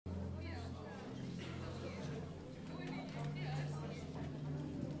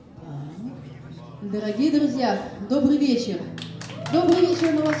Дорогие друзья, добрый вечер. Добрый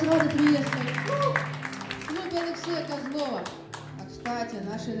вечер, мы вас рады приветствовать в клубе Алексея Козлова. А, кстати,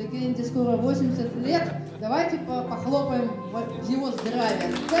 нашей легенде скоро 80 лет. Давайте похлопаем в его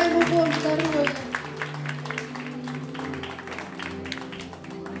здравие. Дай ему Бог здоровья.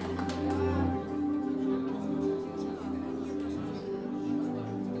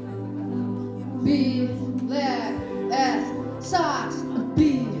 Be black as socks,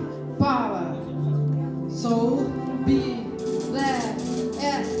 be power. So be black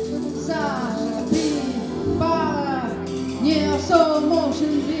as socks, be power. Yeah, so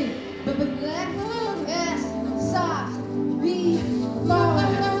motion be black as socks, be power.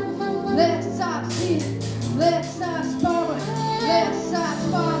 Black socks, be black socks, power. Black socks,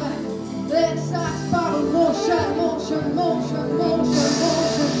 power. Black socks, power. Motion, motion, motion, motion,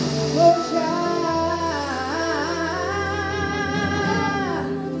 motion, motion.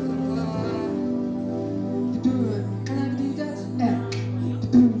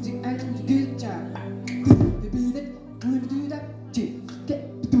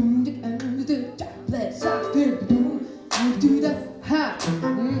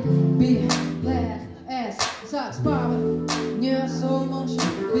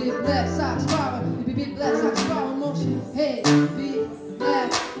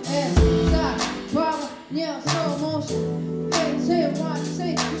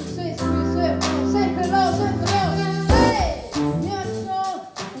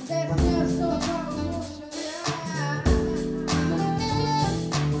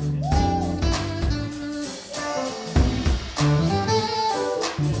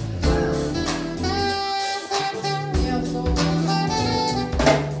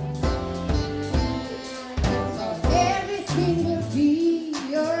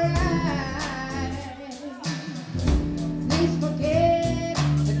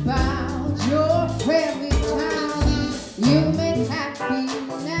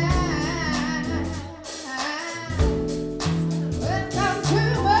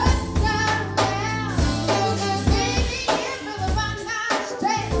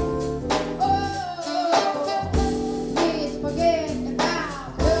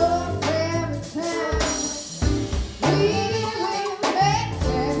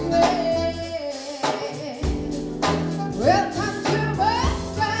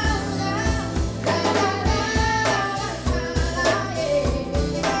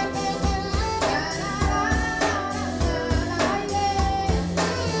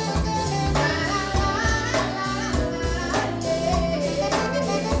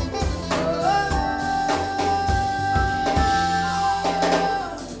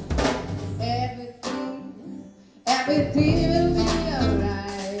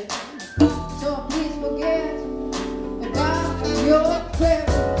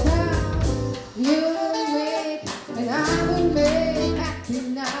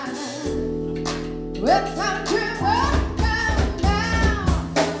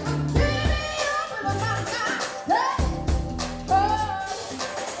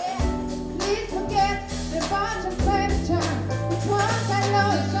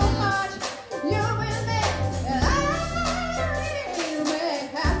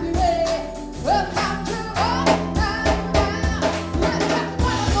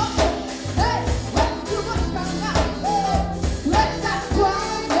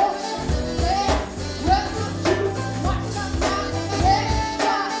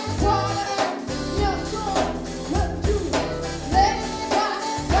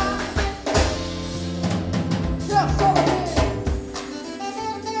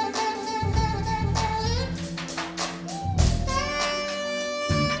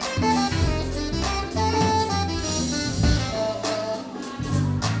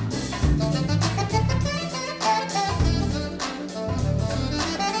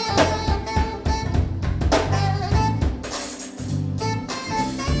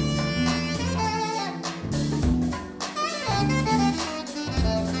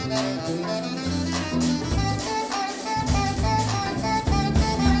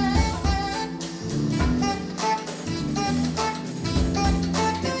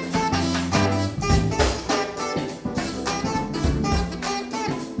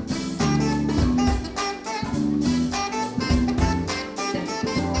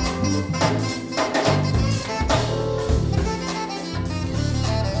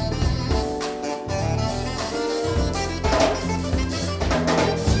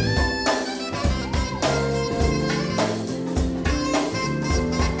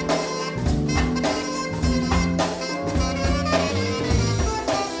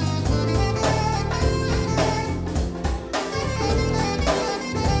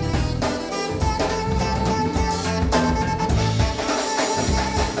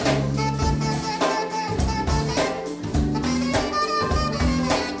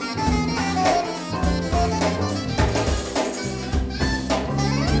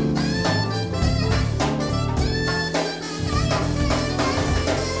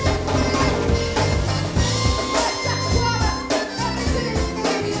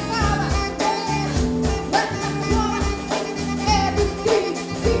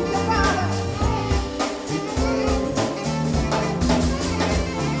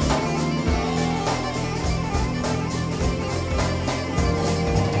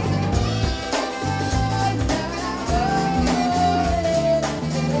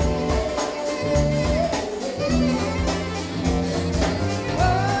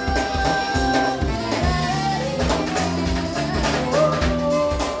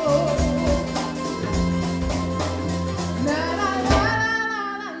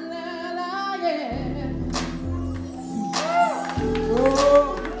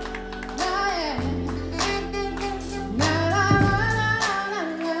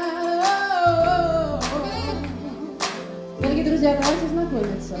 друзья, давайте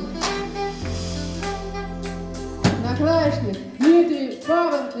знакомиться. На клавишных Дмитрий,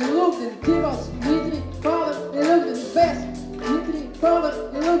 Павел и Лугин, keyboards. Дмитрий, Павел и Лугин, bass. Дмитрий, Павел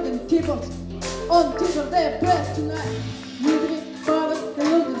и Лугин, keyboards. On keyboard, they're best tonight. Dmitry, Pavel, and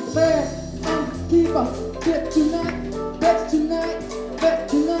looking best on the keyboard. Best tonight, best tonight, best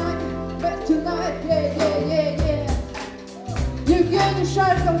tonight, best tonight. Yeah, yeah, yeah, yeah. Евгений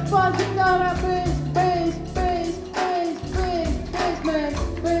Шарков, фан, гитара, bass, bass, bass, bass, bass, bassman,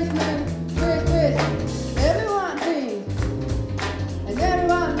 bassman, bass, bass. Everyone sing, and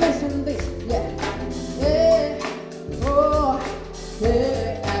everyone listen this. Yeah, yeah, oh, yeah.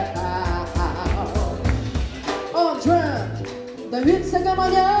 Давид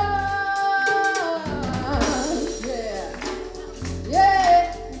Сагаманян, yeah,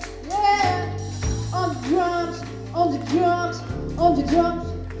 yeah, yeah. On the drums, on the drums, on the drums.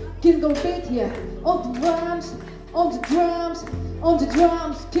 King of beat, yeah. On the drums, on the drums, on the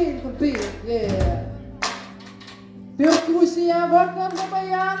drums. King of beat, yeah. Перкуссия, вартан,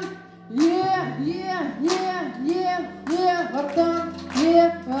 баян. Yeah, yeah, yeah, yeah, yeah. Вартан,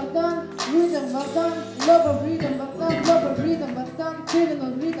 yeah, вартан. Rhythm, вартан. Love of rhythm, вартан. Love of rhythm, вартан. Feeling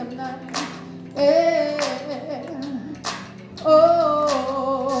of rhythm, now. Hey,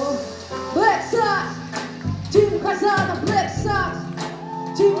 oh, Blacksax. Team Хазана, Blacksax.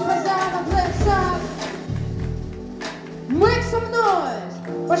 Team Хазана, Blacksax. Make some noise.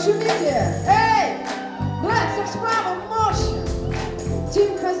 Пошумите. Эй, Blacksax, мама, motion.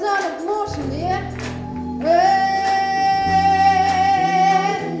 Team Хазана, motion, yeah. Hey.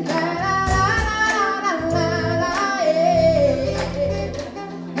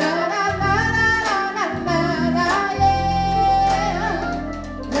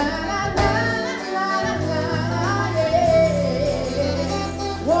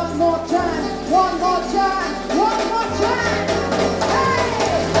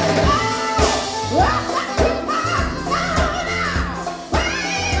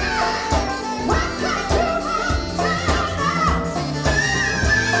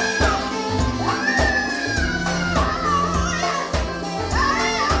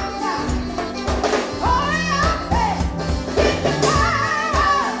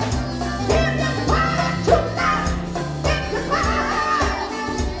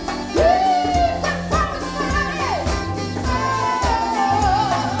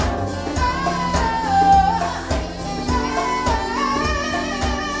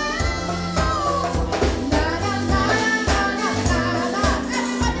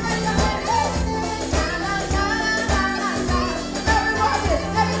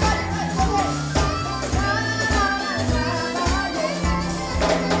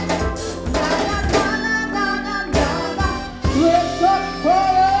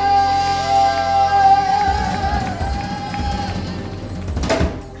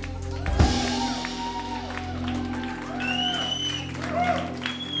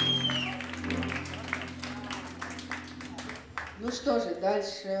 Ну что же,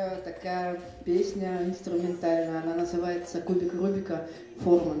 дальше такая песня инструментальная, она называется «Кубик Рубика»,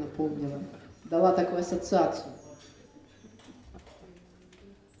 форма напомнила, дала такую ассоциацию.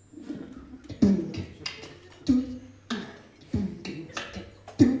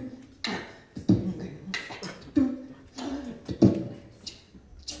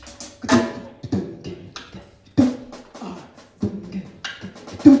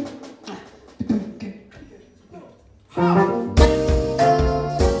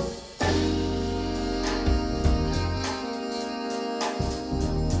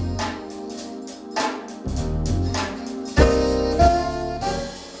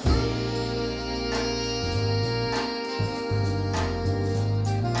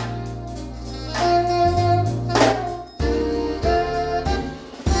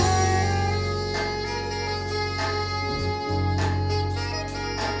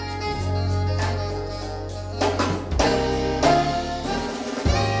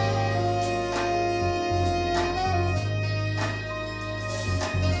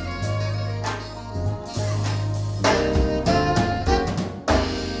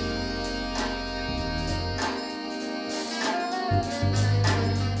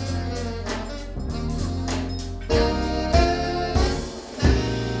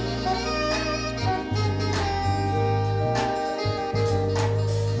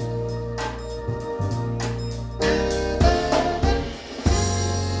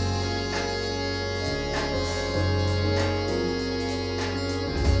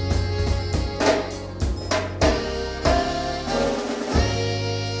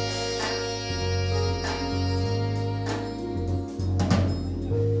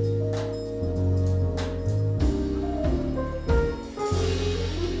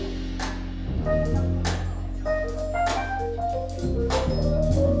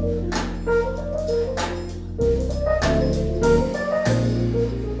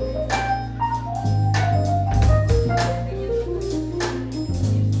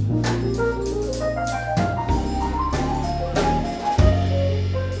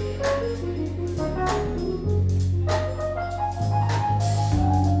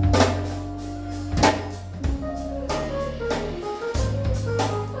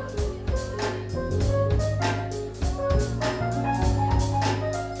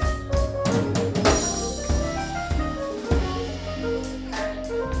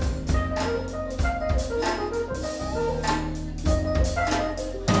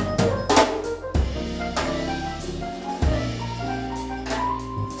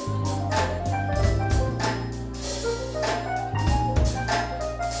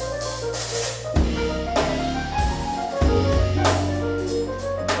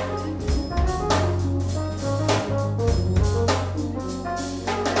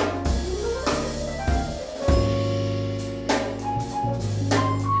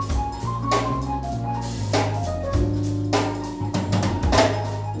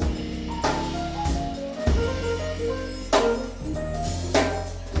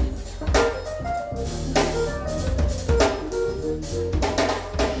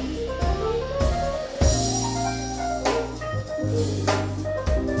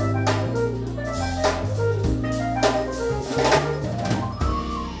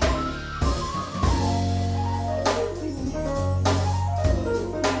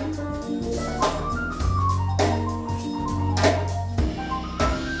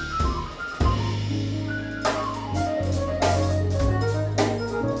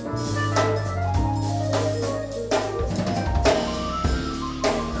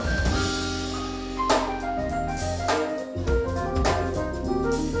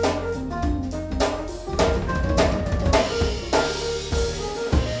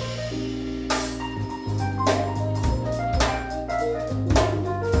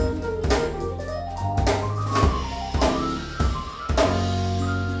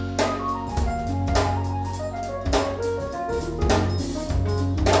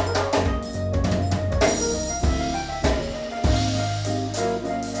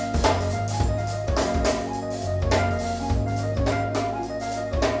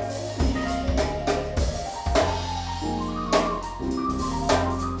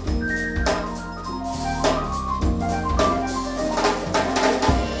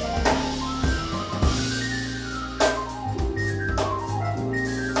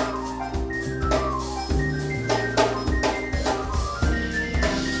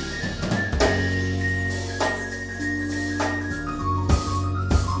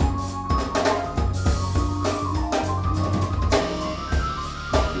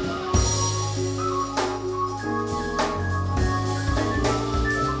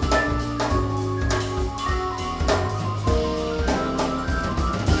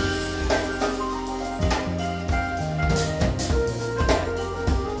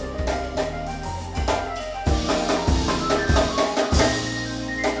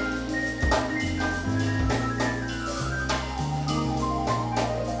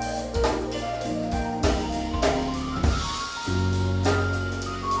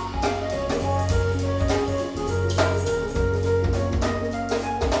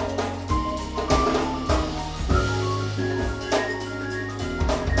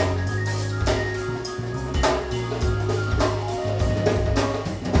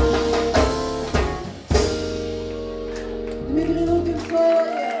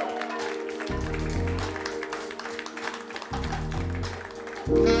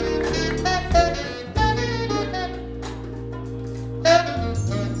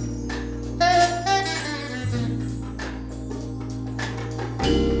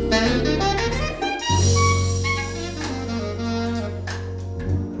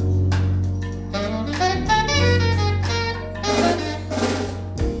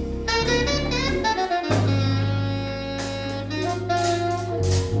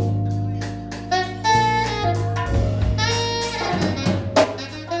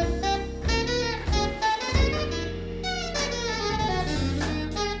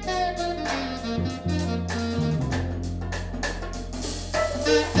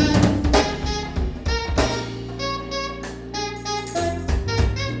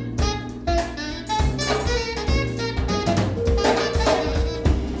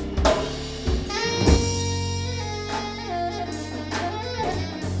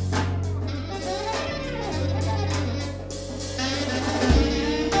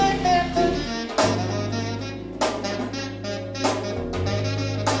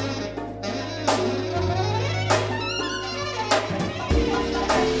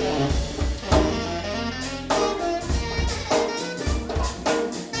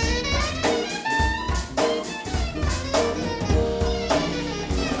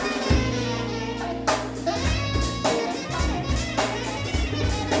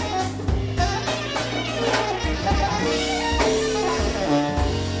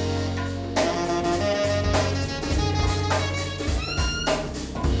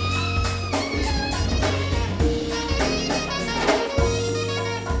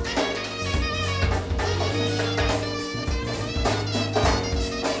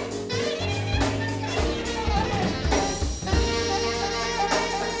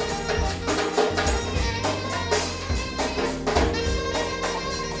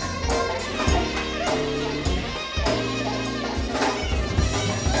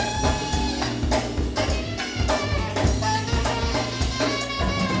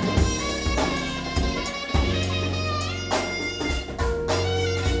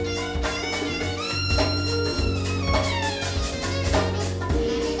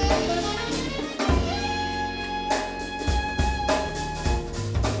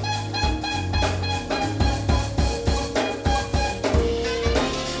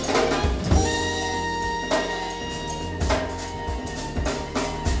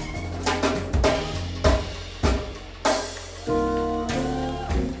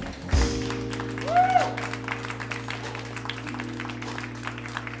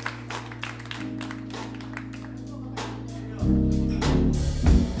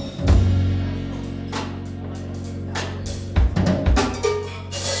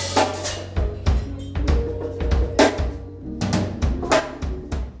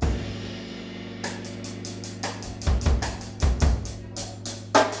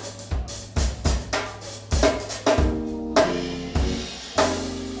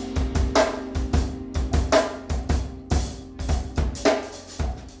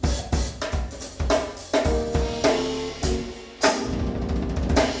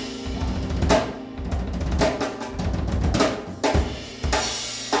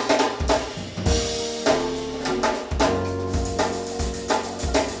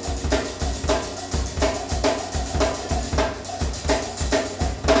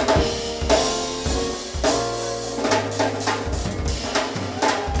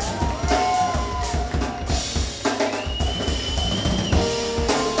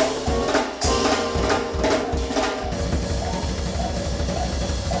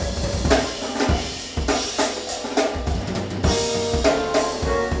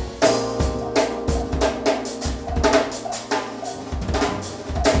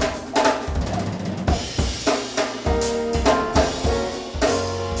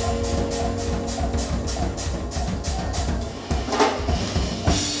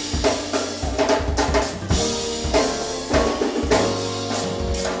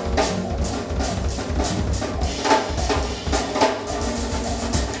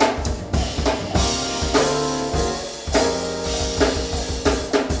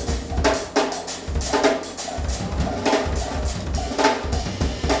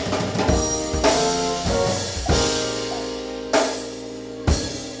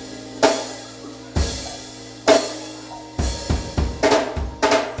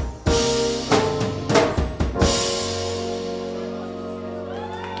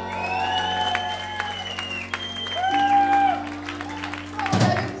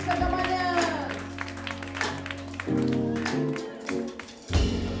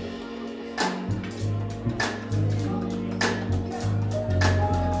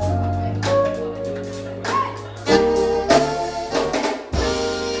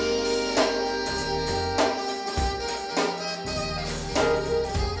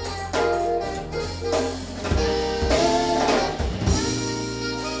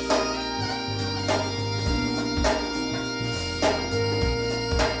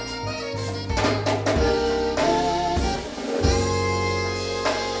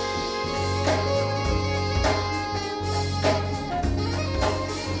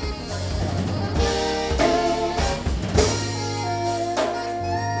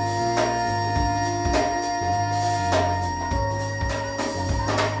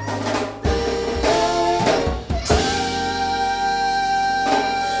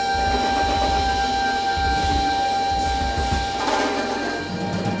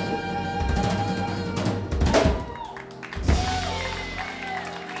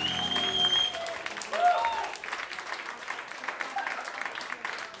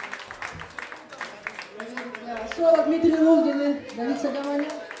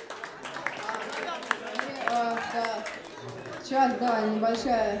 Сейчас, да,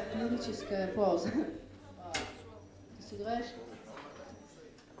 небольшая лирическая пауза. Ты сыграешь?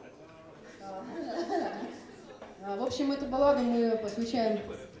 В общем, эту балладу мы посвящаем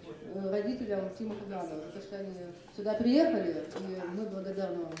родителям Тима Куганова, за то, что они сюда приехали, и мы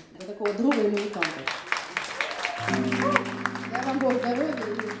благодарны вам за такого друга и музыканта. Дай вам Бог здоровья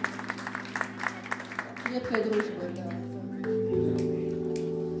и крепкой дружбы. Да.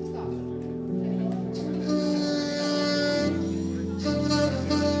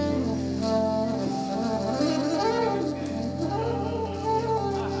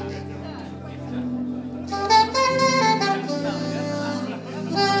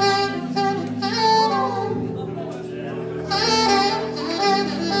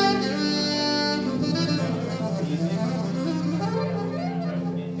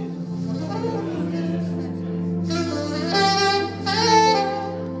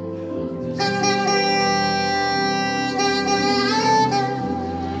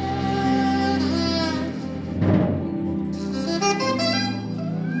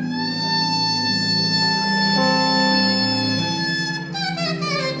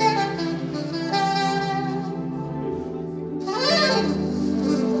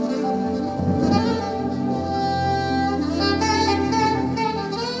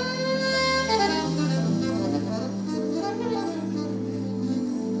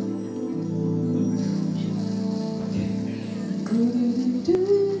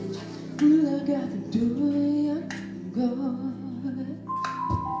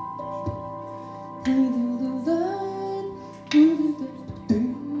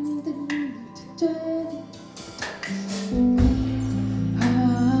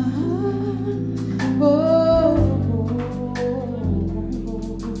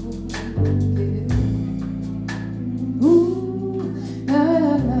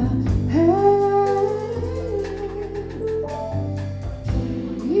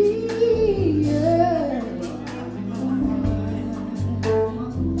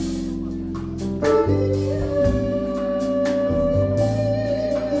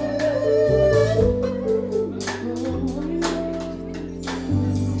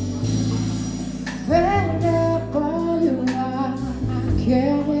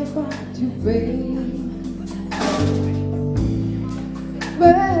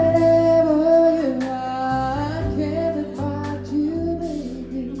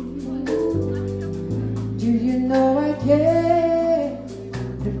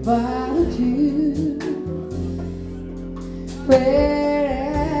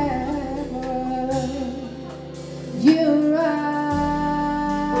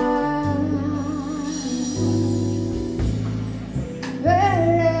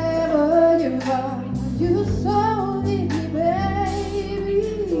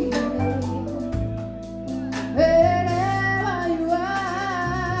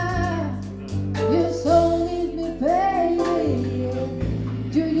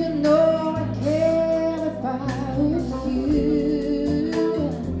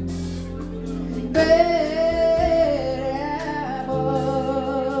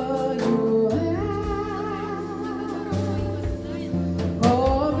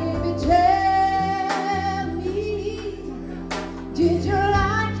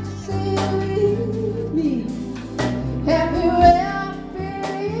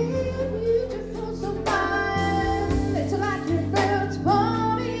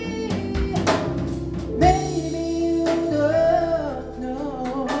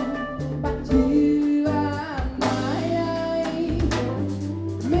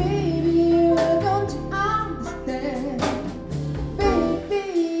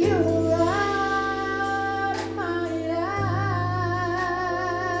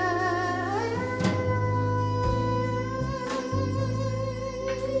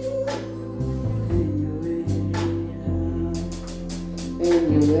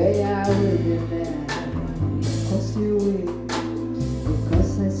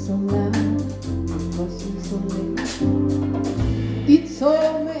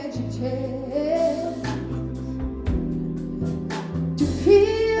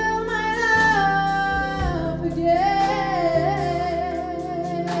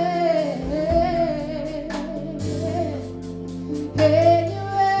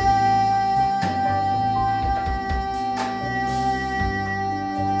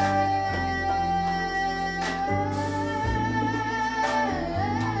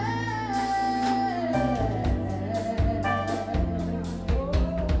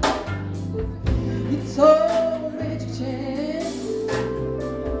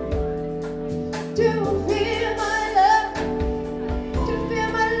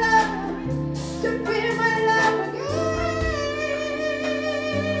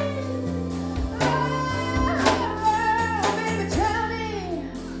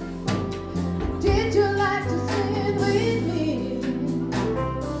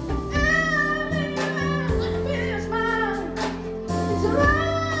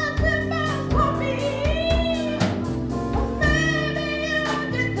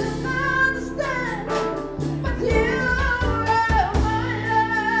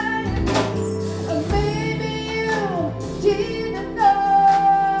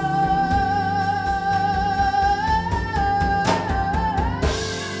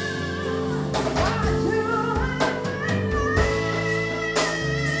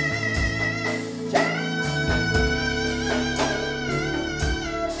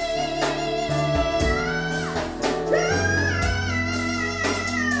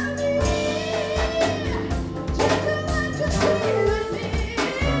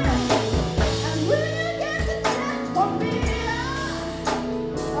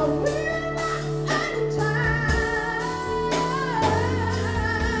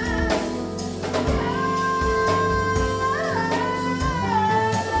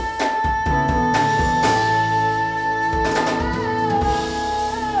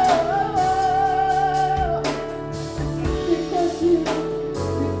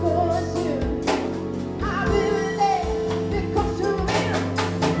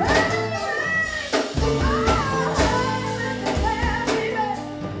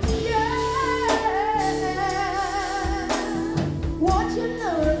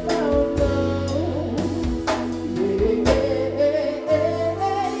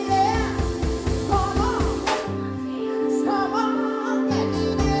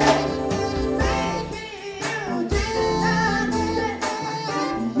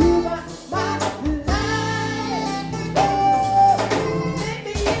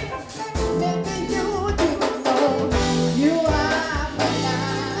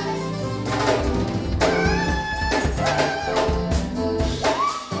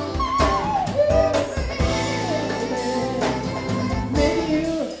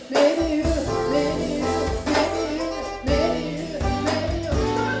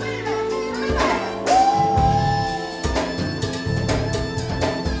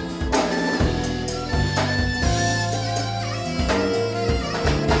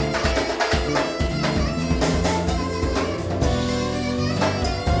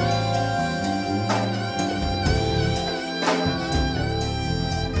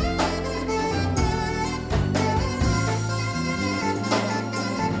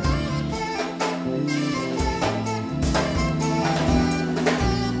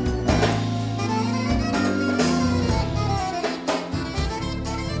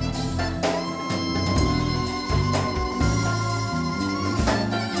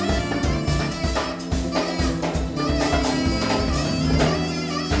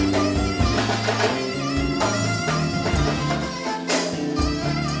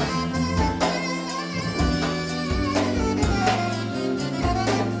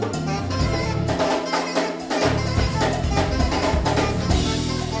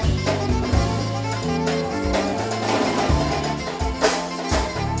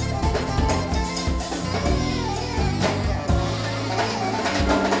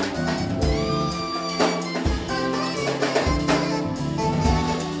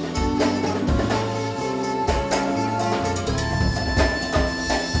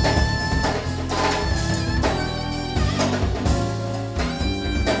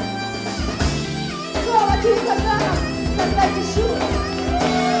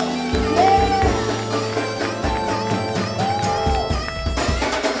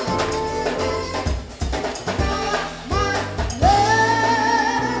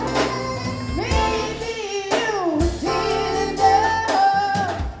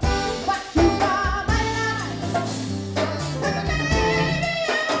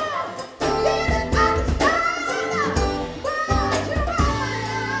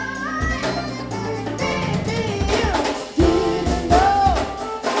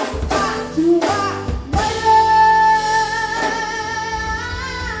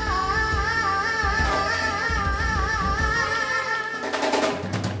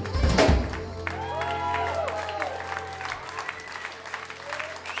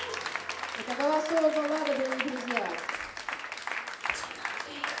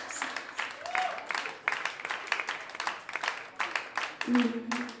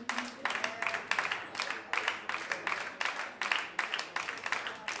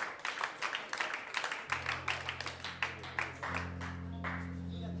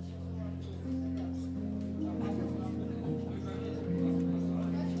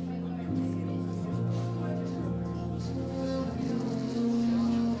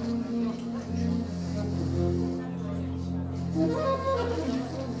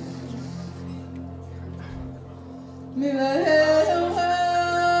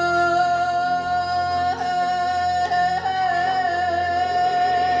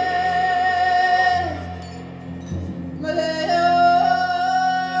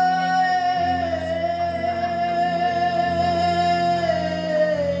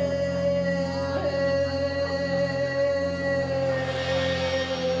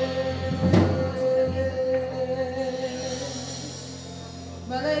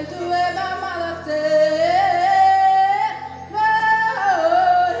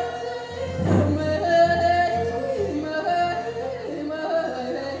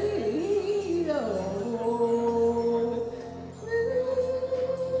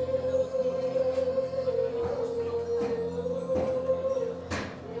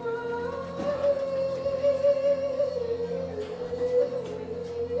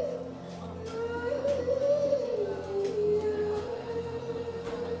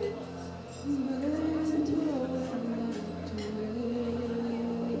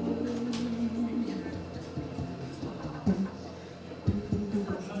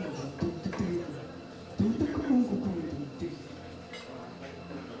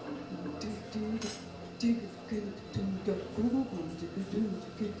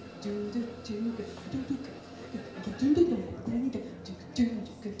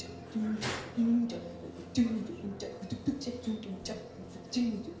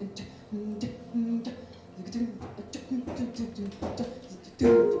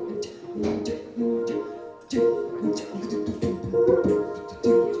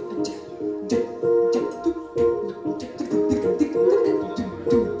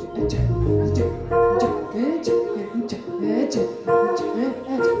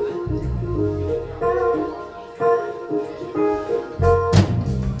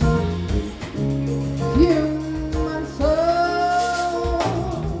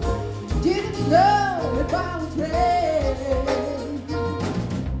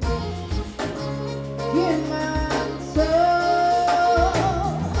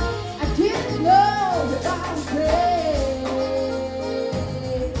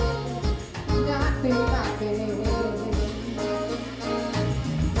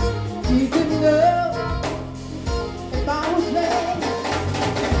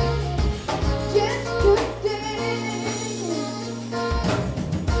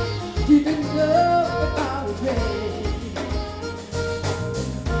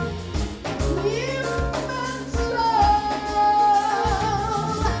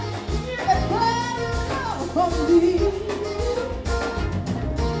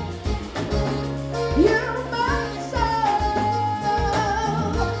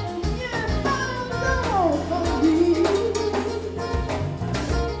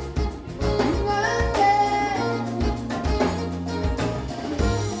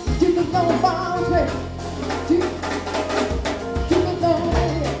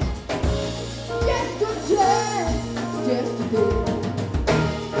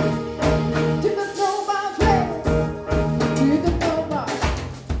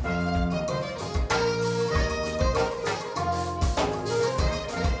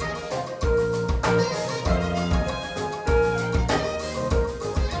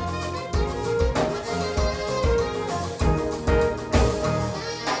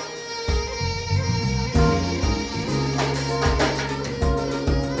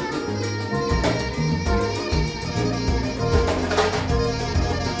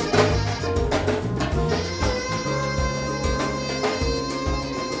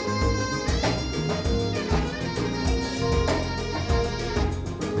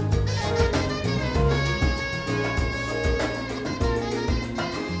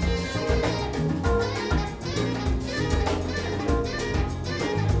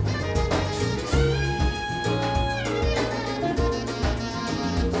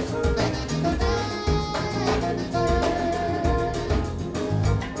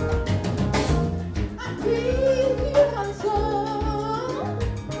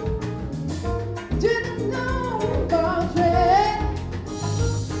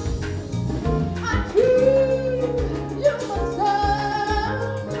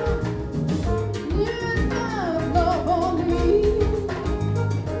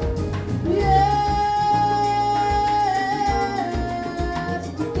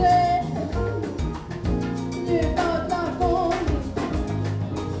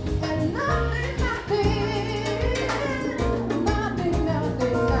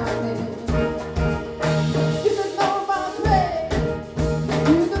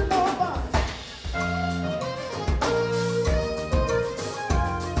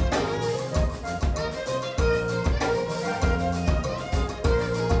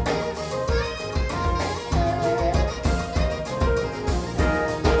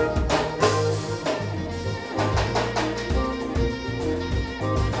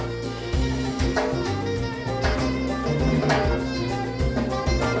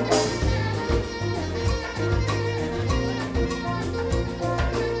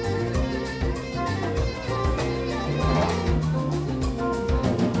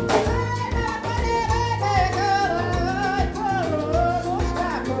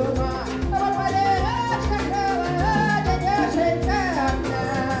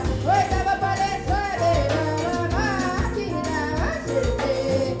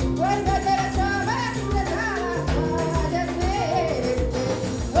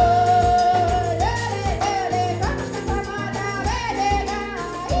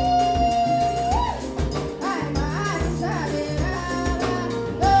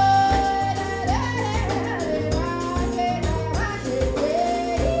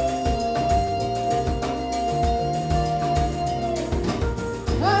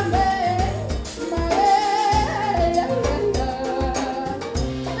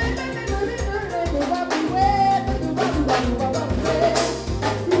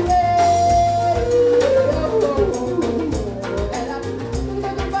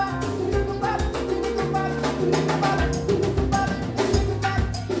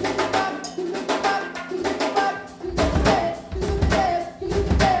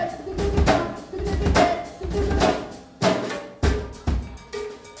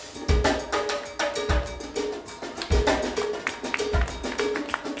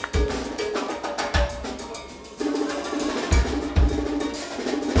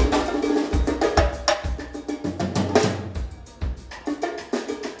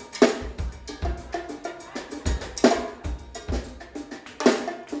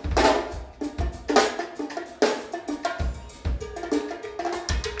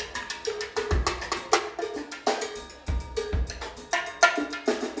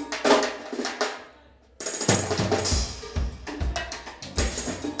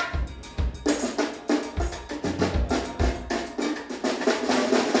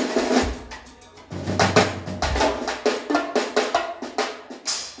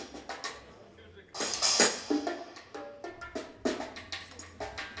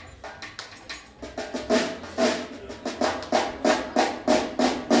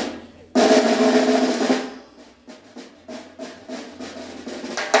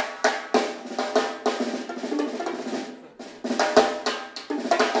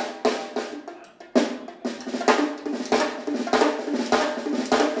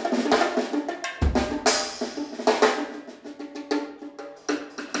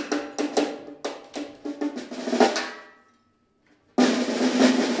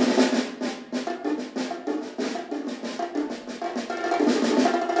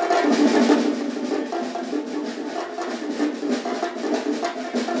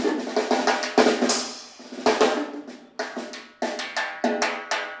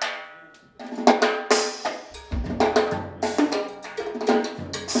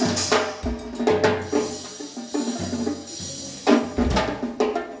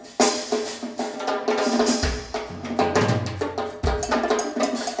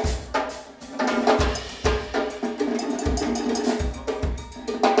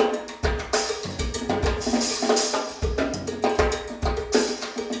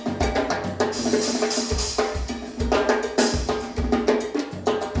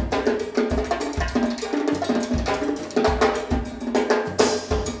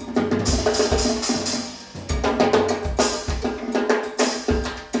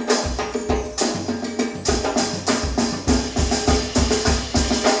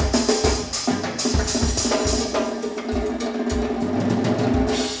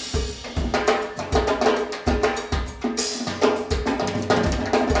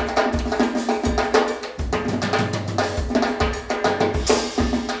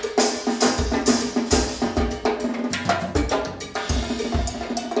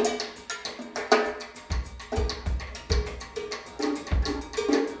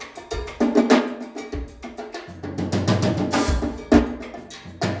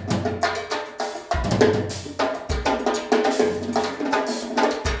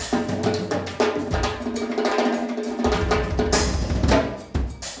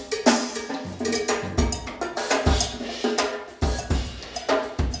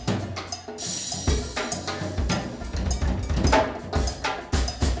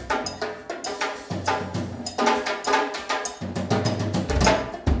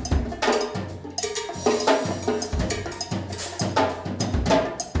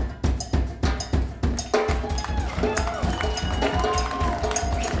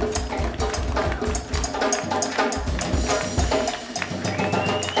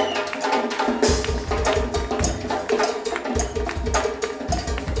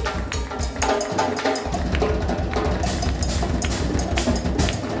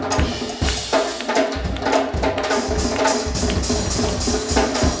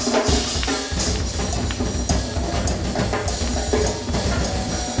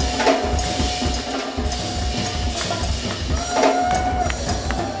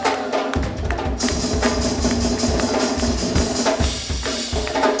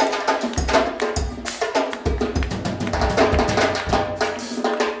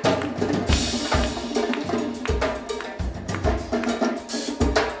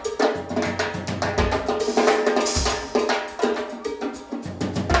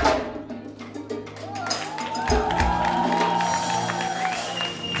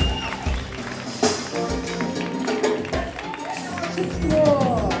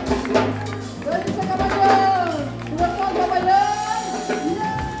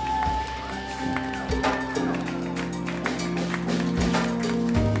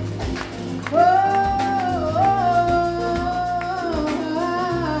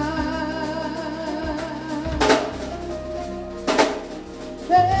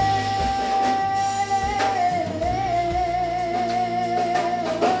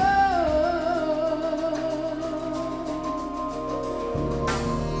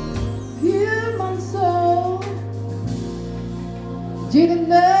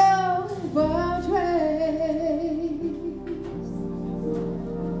 portrait.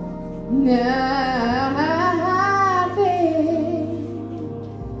 Nothing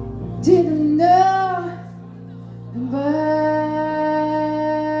didn't know but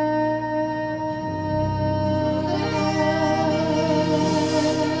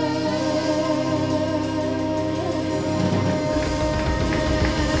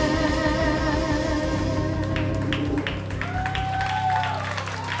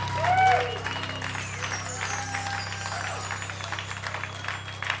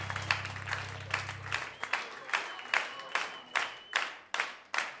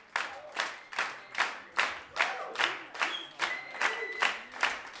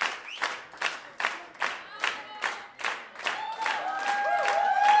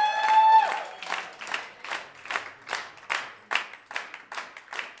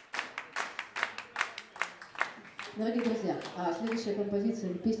Дорогие друзья, следующая композиция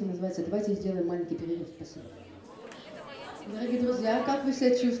или песня называется «Давайте сделаем маленький перерыв». Спасибо. Дорогие друзья, как вы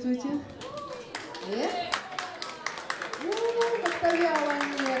себя чувствуете? Как-то вяло,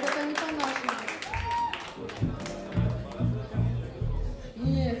 нет, это не по-нашему.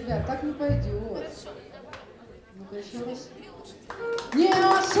 Нет, ребят, так не пойдет. Ну-ка еще раз.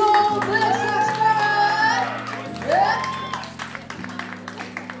 Blacksax!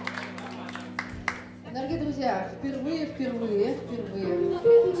 Дорогие друзья, впервые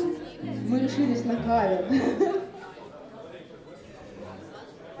мы решились на кавер.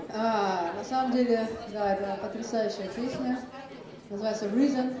 На самом деле, да, это потрясающая песня, называется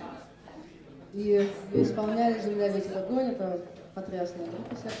 «Reason», и ее исполняли «Земля, ветер, огонь», это потрясная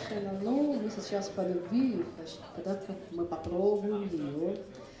группа совершенно. Ну, мы сейчас по любви, значит, когда-то мы попробуем ее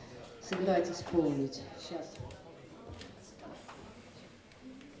сыграть, исполнить. Сейчас.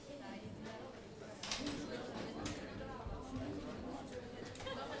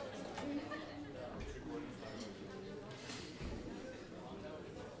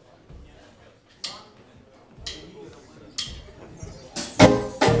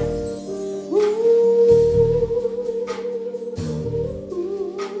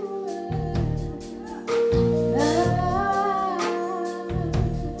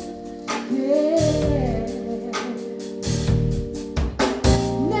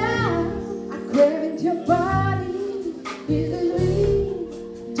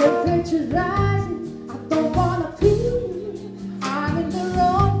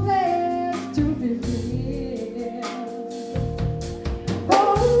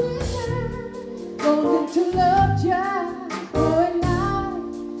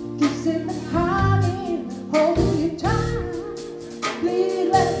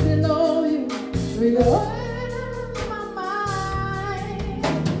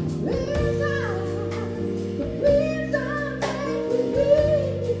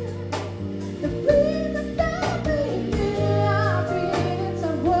 The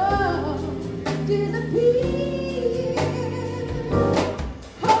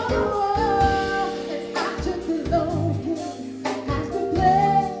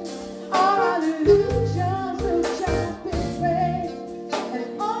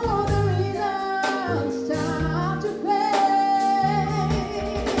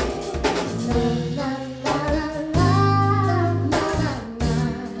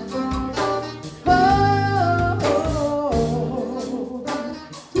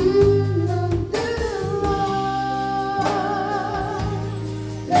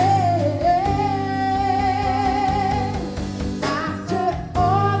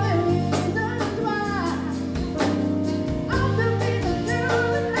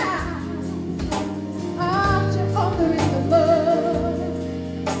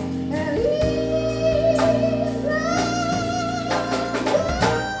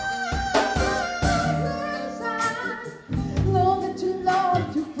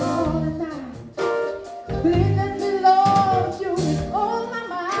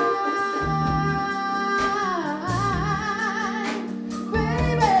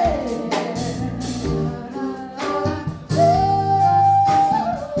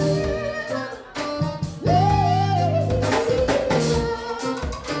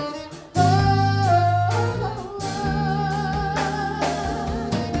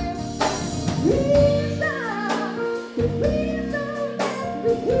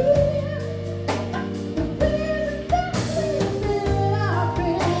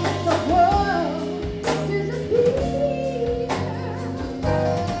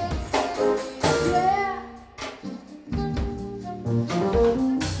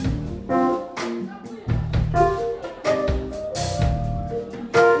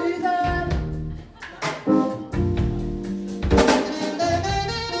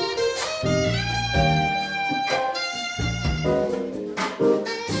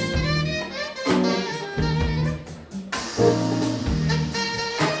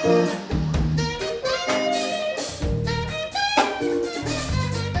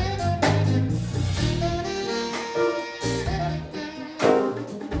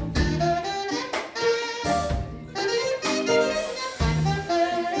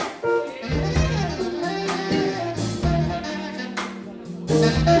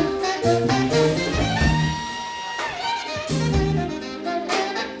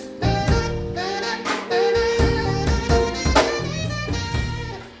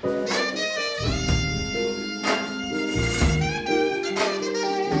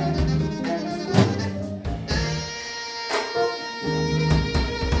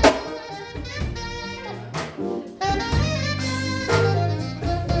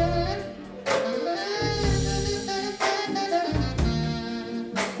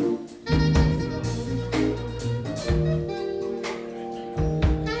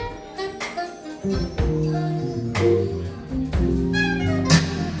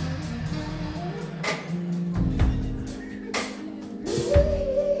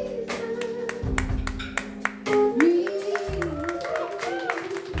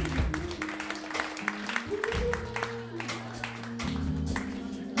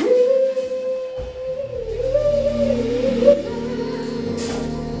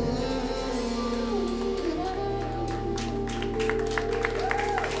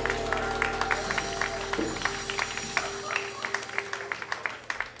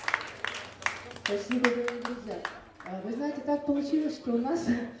Спасибо, дорогие друзья. Вы знаете, так получилось, что у нас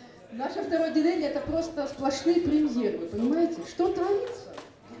наше второе отделение это просто сплошные премьеры, вы понимаете? Что творится?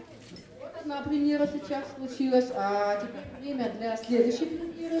 Вот одна премьера сейчас случилась, а теперь время для следующей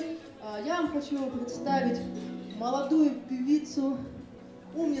премьеры. Я вам хочу представить молодую певицу,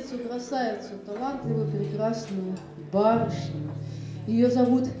 умницу, красавицу, талантливую, прекрасную барышню. Ее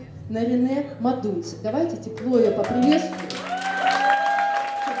зовут Нарине Мадунцик. Давайте тепло ее поприветствуем.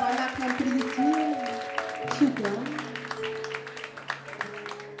 Она к нам прилетела сюда.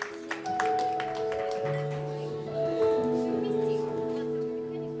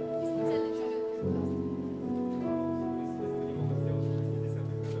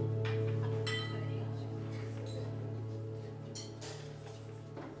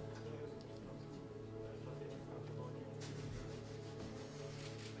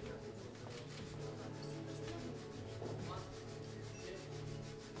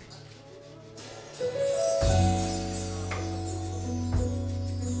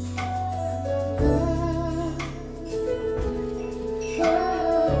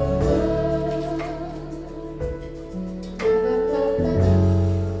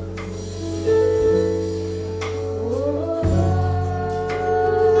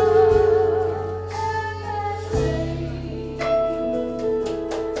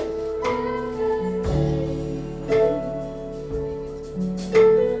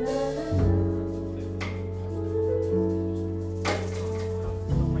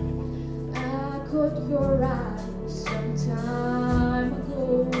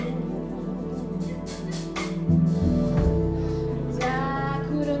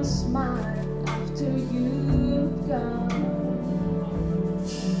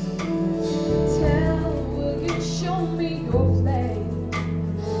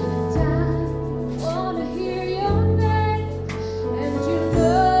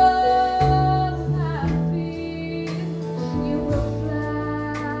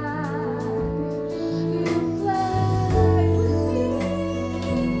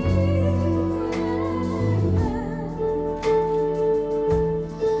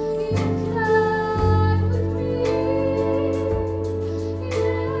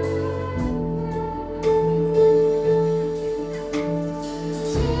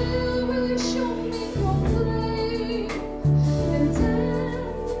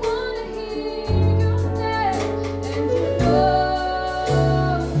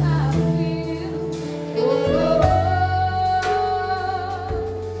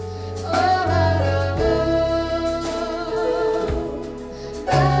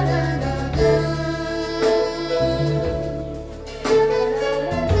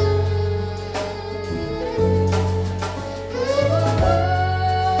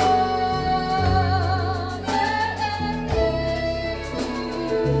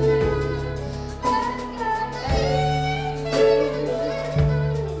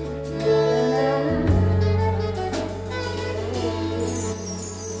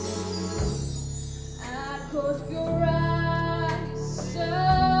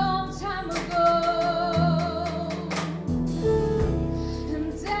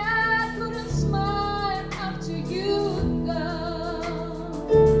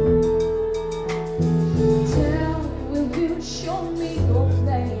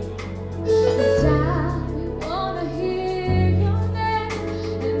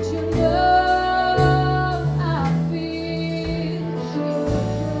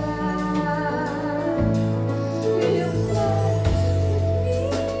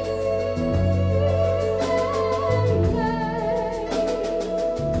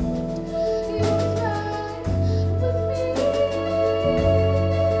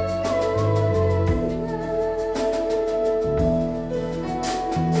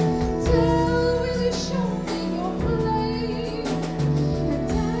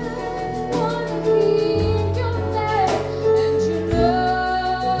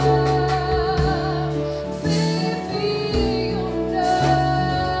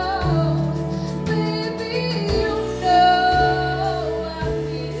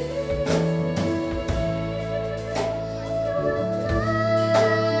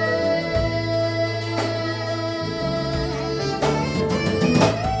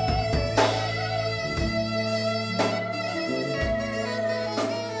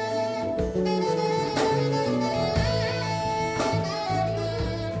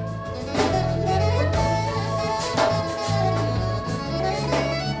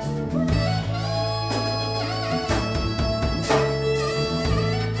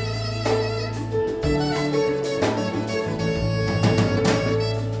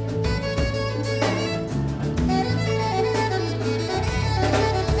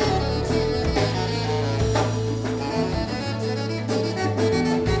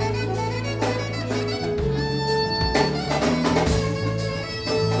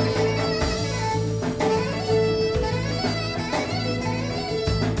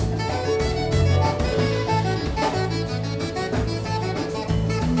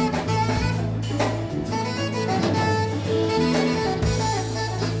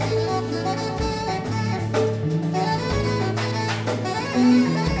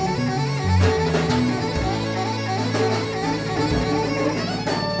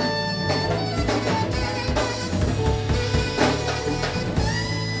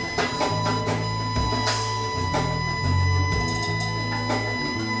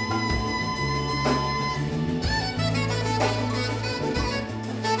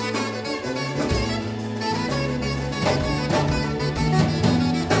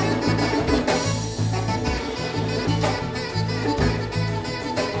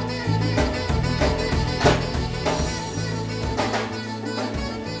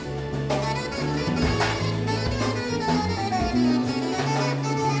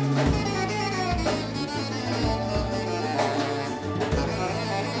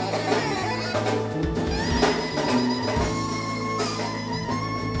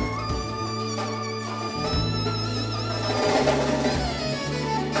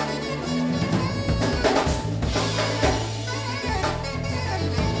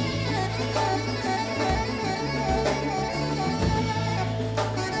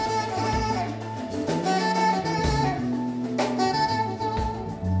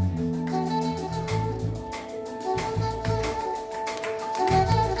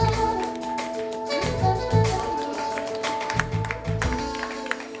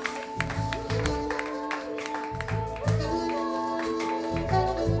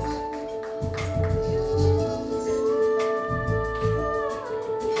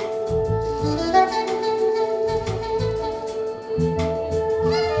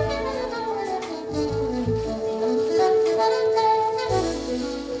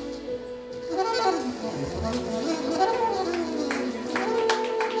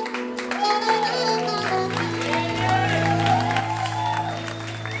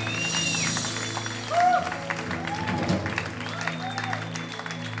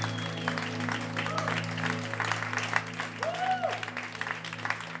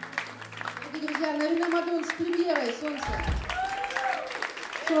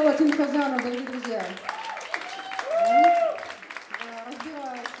 Соло Тим Казанов, дорогие друзья.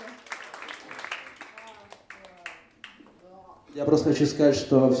 Разбираются. Я просто хочу сказать,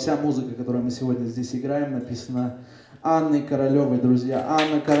 что вся музыка, которую мы сегодня здесь играем, написана Анной Королевой, друзья.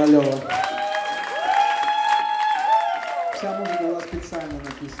 Анна Королева. Вся музыка была специально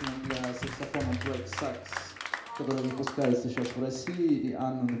написана для саксофона Blacksax, который выпускается сейчас в России, и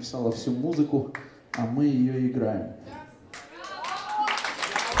Анна написала всю музыку, а мы ее играем.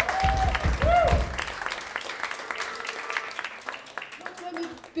 Ну, кроме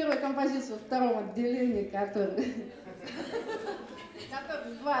первой композиции во втором отделении, который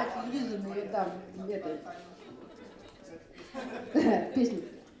два телевизионные там песни.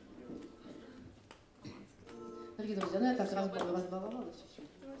 Дорогие друзья, ну я так разбаловалась.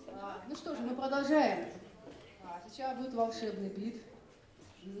 Ну что же, мы продолжаем. Сейчас будет волшебный бит.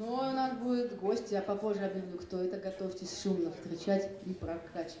 Но у нас будет гости, а попозже объявлю, кто это. Готовьтесь шумно встречать и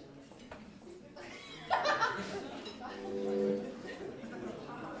прокачивать.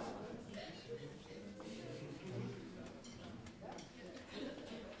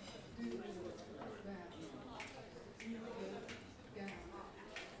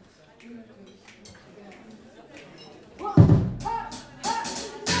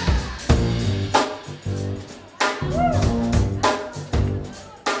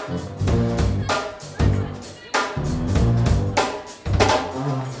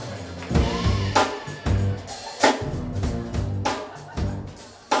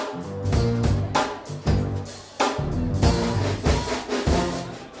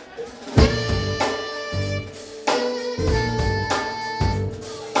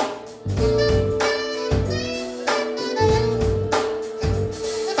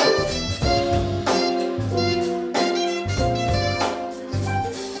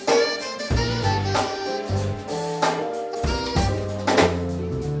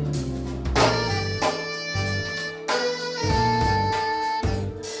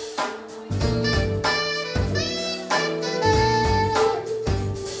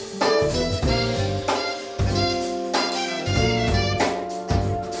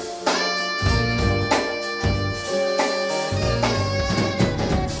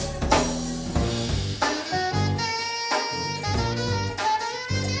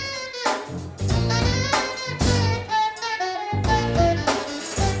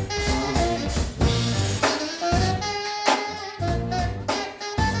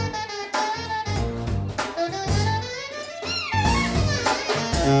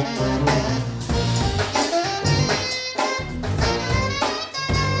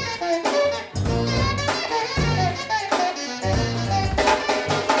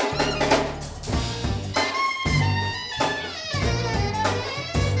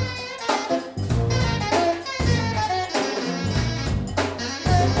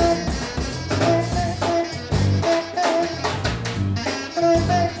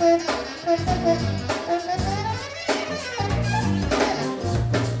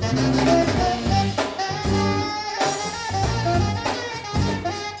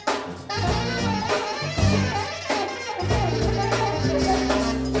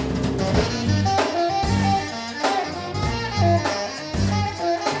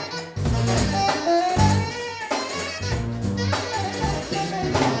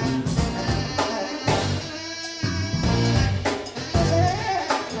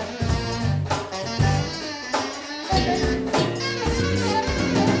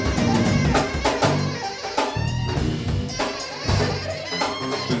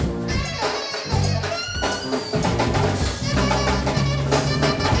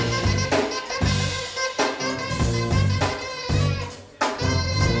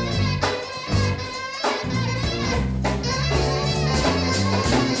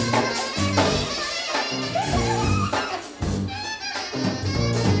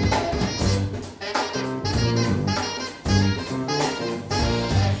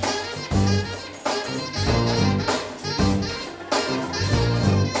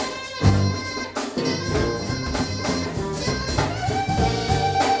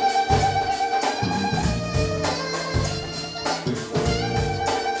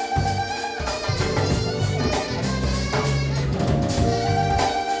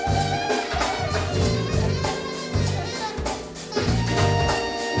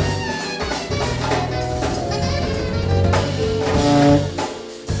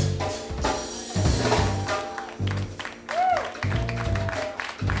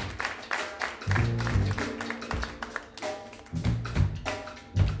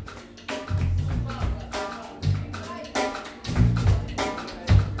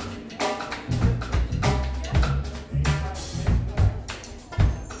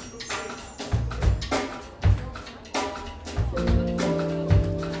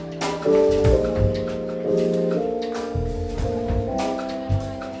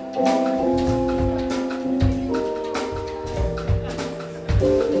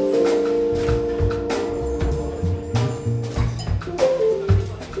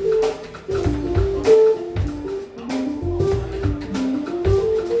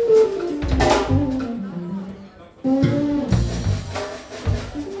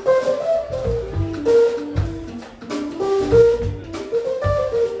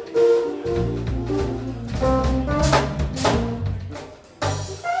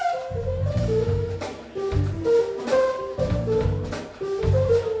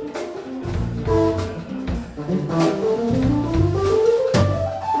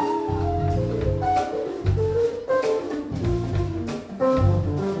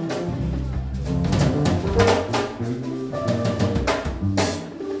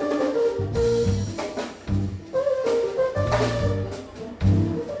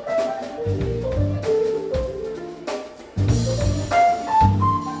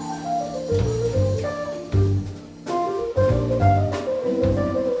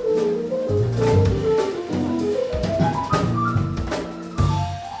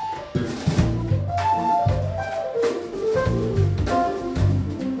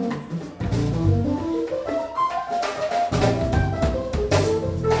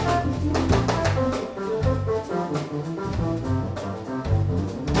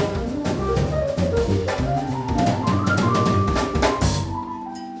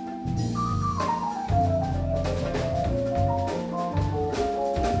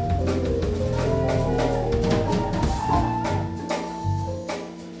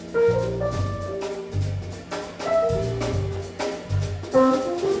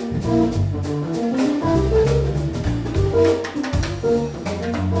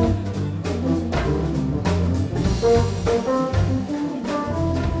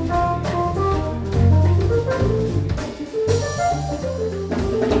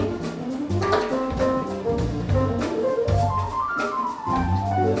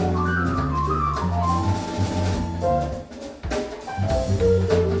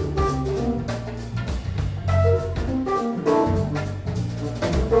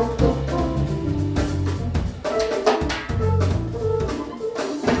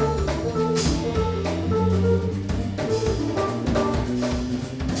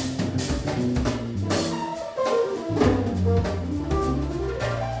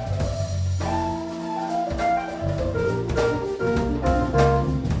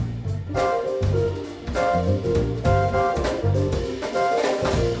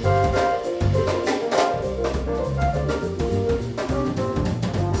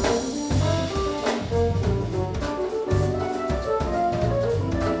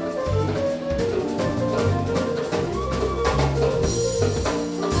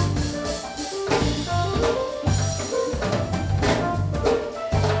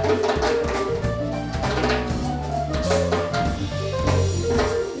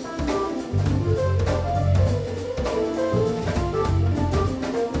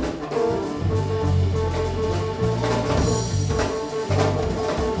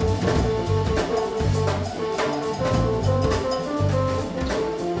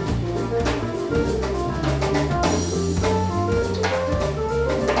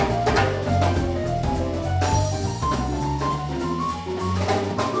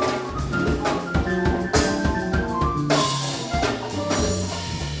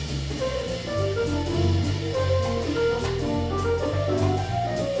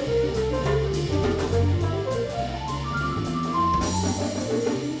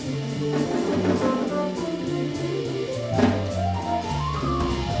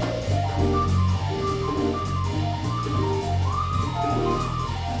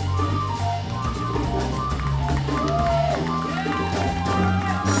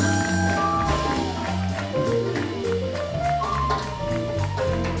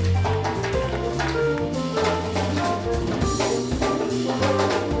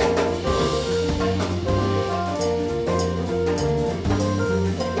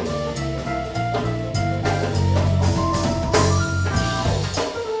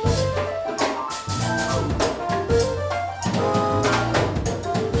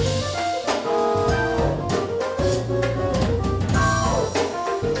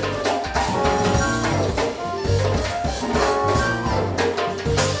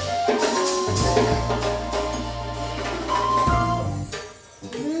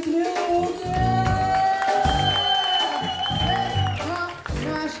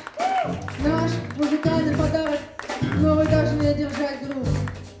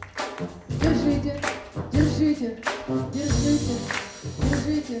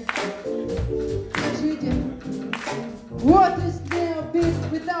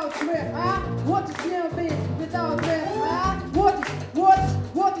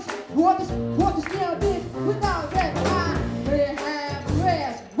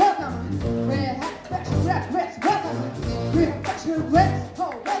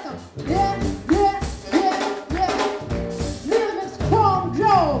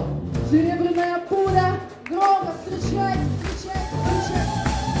 Серебряная пуля. Громко встречай, встречай, встречай.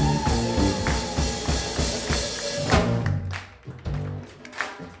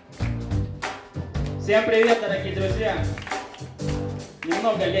 Всем привет, дорогие друзья!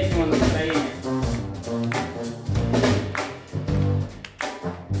 Немного летнего настроения.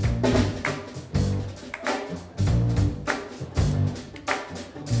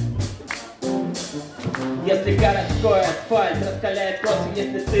 Если городской асфальт раскаляет косу,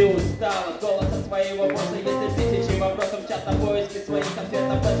 если ты устал от голоса своего босса, если тысячи вопросов чат на поиске своих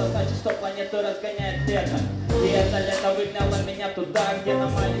ответов, это значит, что планету разгоняет лето. И это лето выгнало меня туда, где на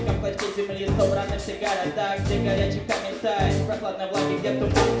маленьком клочке земли собраны все города, где горячий камень тает в прохладной влаге, где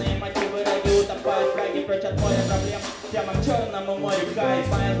туманные мотивы ради утопают враги прочь от моря проблем, прямо к черному морю. Guys,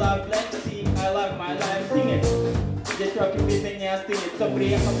 my love, let's see, I love my life, sing it. Здесь роки биты не остынет. Кто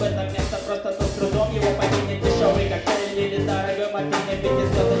приехал в это место, просто тот с трудом его покинет. Дешевый коктейль или дорогой мартини,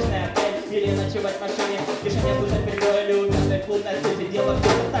 пятизвездочный отель, или ночевать в машине, тишине слушать перебой или умерный клуб на вкусе. Дело в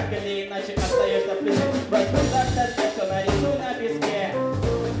том, что так или иначе остаешься плюсом. Бросай так доске, все нарисуй на песке,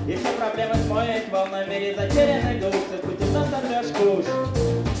 и все проблемы смоет волной в мире затерянных душ. Ты спустишься, сорвешь куш.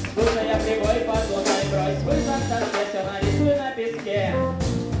 Слушая прибой под луной, брось вызов доске, все нарисуй на песке,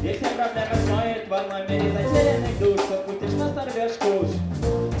 и все проблемы смоет волной в мире затерянных душ. Спустишь, но сорвешь куш.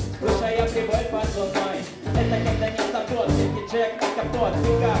 Слушая прибой под луной, это когда нет забот, сетки джек на капот,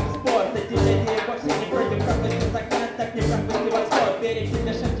 пикап, спорт. Эти люди вовсе не против пропусти закат, так не пропусти восход. Берег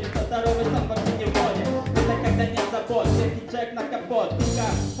тебе шепчет, что здоровый сон вовсе не вводит. Это когда нет забот, сетки джек на капот,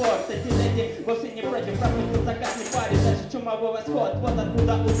 пикап, спорт. Эти люди вовсе не против пропусти закат, не парит, дальше чумовой восход. Вот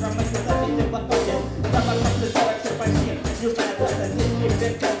откуда утром мы заметим в платоке. Запах после 40 серпантин, южная трасса, здесь три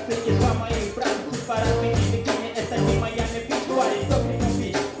перцессы и два моих брата. Тут парад мини-бикини, это не Майами Бич, парень, кто крикнул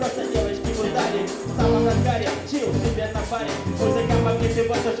бич, просто девочки в ударе. В самом разгаре, чил, себе на паре. Музыка магнит, и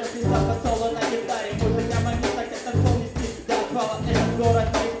вот уже пристав под соло на гитаре. Музыка магнит, так это полный стиль. До отвала этот город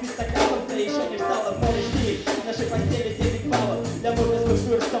не спит, так как солнце еще не встало. В море штиль, нашей постели 9 баллов. Для мужа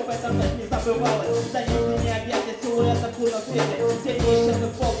скульптур, чтоб эта ночь не забывалась. За ними не объятия силуэтов в лунном свете. Тени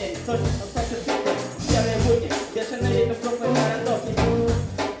исчезнут в полдень, солнце светит. Серые будни, бешеный ритм крупных городов.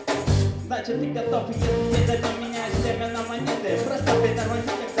 Значит, ты готов, и если ты поменяешь время на монеты, просто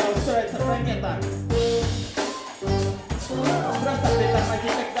притормози, когда устроится планета. Просто притормози,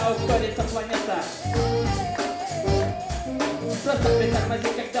 когда ускорится планета. Просто притормози,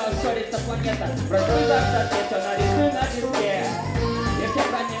 когда ускорится планета. Бросай завтра, все нарисуй на песке, и все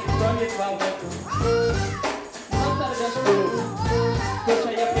проникнет волны. Но сорвешь круг.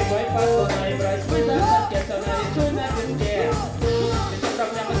 Слушая прибой под луной, брось вызов, все нарисуй на песке, и все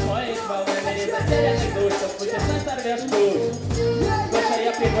проблемы смоет волны в мире затерянных душ. Спустишь, но сорвешь круг.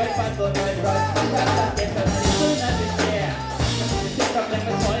 Слушая прибой под луной, брось вызов, все нарисуй на песке, и все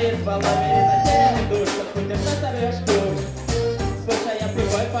проблемы смоет волны в мире затерянных душ. Спустишь, но сорвешь круг. Слушая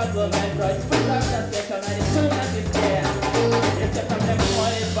прибой под луной, брось вызов, все нарисуй на песке, и все проблемы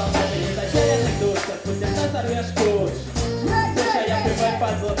смоет волны в мире затерянных душ. Спустишь, но сорвешь круг. Слушая прибой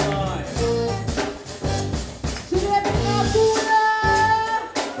под луной. Серебряная пуля!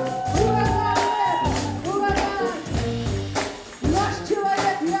 Ураган! Ураган! Наш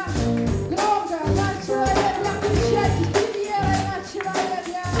человек, я! Громко! Наш человек, я! Встречайте с премьерой! Наш человек,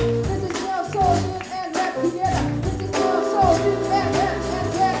 я! This is no soul, and rap together! This is no soul, and rap, and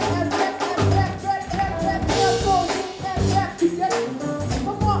rap, and rap, and rap, rap, rap, rap, no soul, and rap together!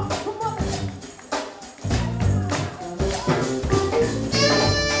 Come on, come on!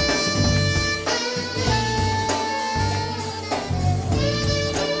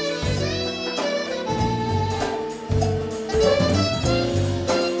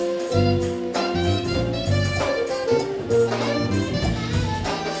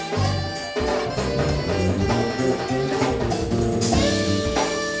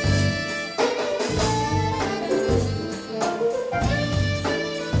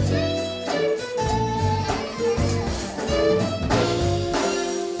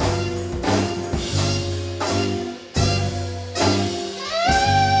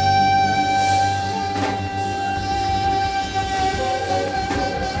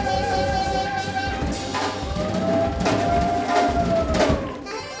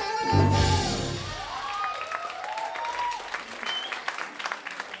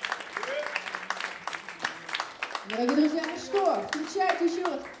 Дорогие друзья, ну что, встречайте еще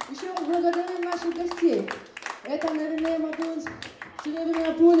раз благодарим наших гостей. Это Нарине Матунс,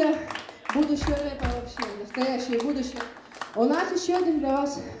 серебряная пуля, будущее рэпа вообще, настоящее будущее. У нас еще один для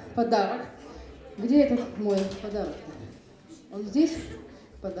вас подарок. Где этот мой подарок-то? Он здесь?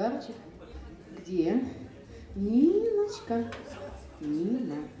 Подарочек. Где? Ниночка.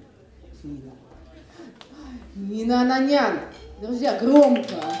 Нина. Нина. Нина Ананян. Друзья,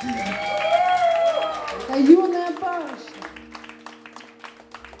 громко. Это юная барышня.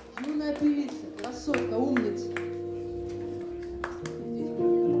 Юная певица, красотка, умница.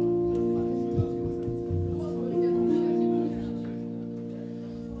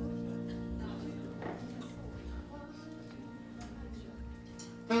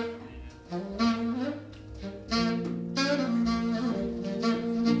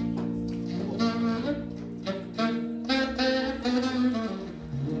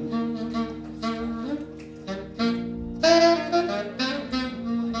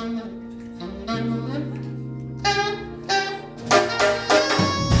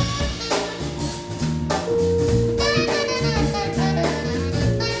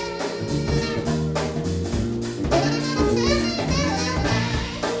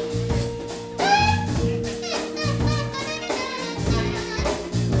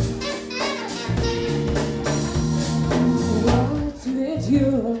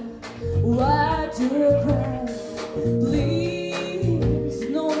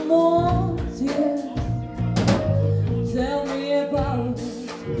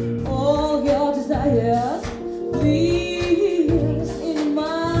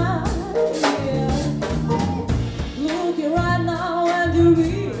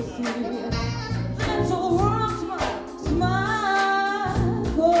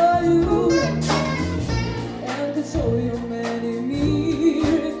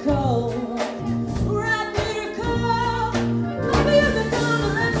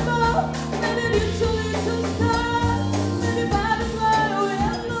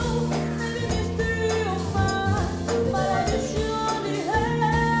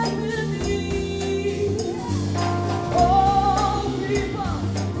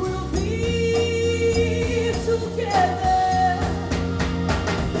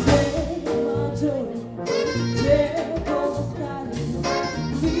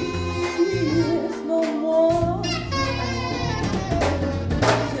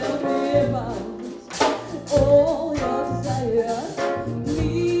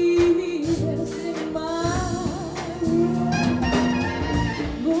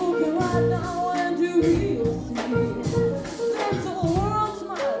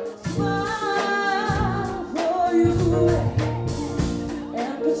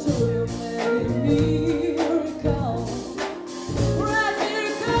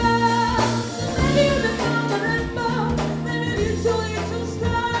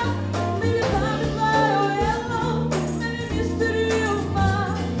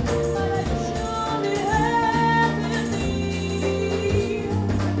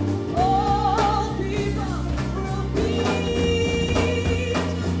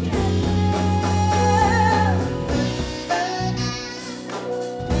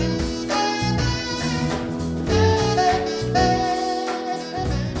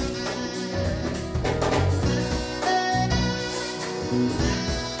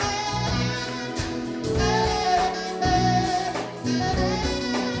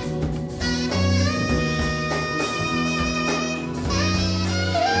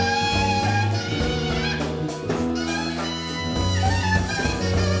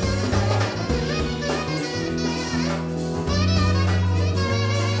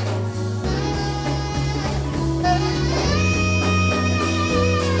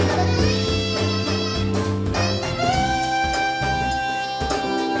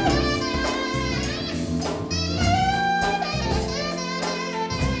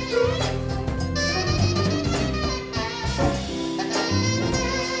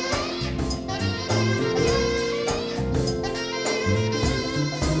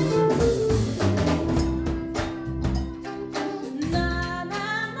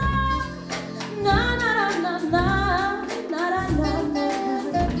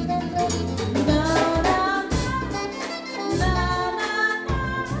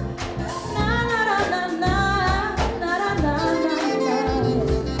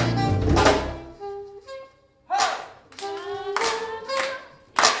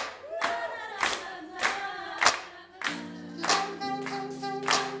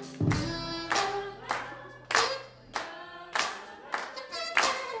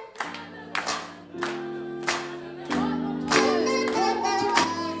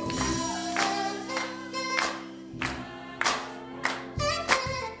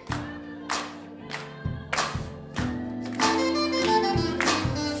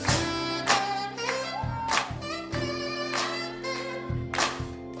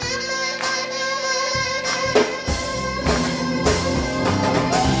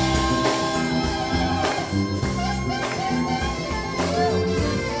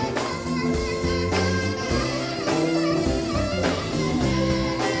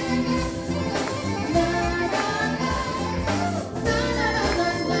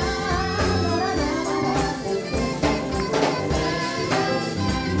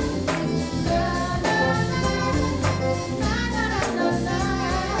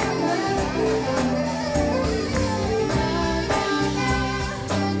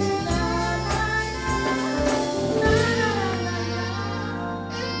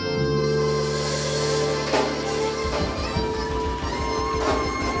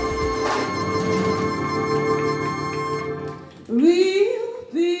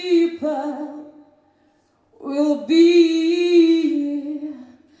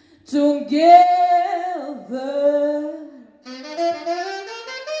 together.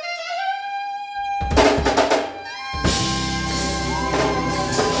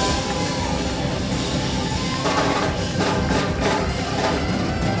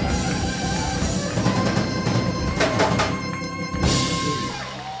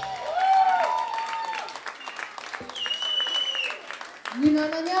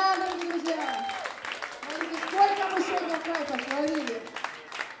 Не-на-на-ня, дорогие друзья! Смотрите, сколько мы сегодня кайфа словили!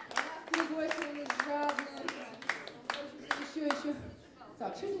 Пригласили жадные. Еще.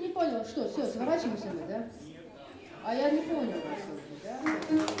 Так, что-то не понял, что, все, сворачиваемся мы, да? А я не понял, да?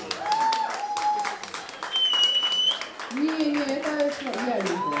 Не, это я не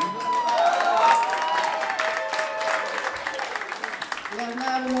понял.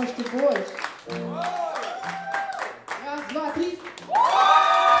 Ладно, вы можете больше. Раз, два, три.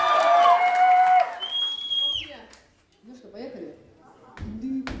 Ну что, поехали?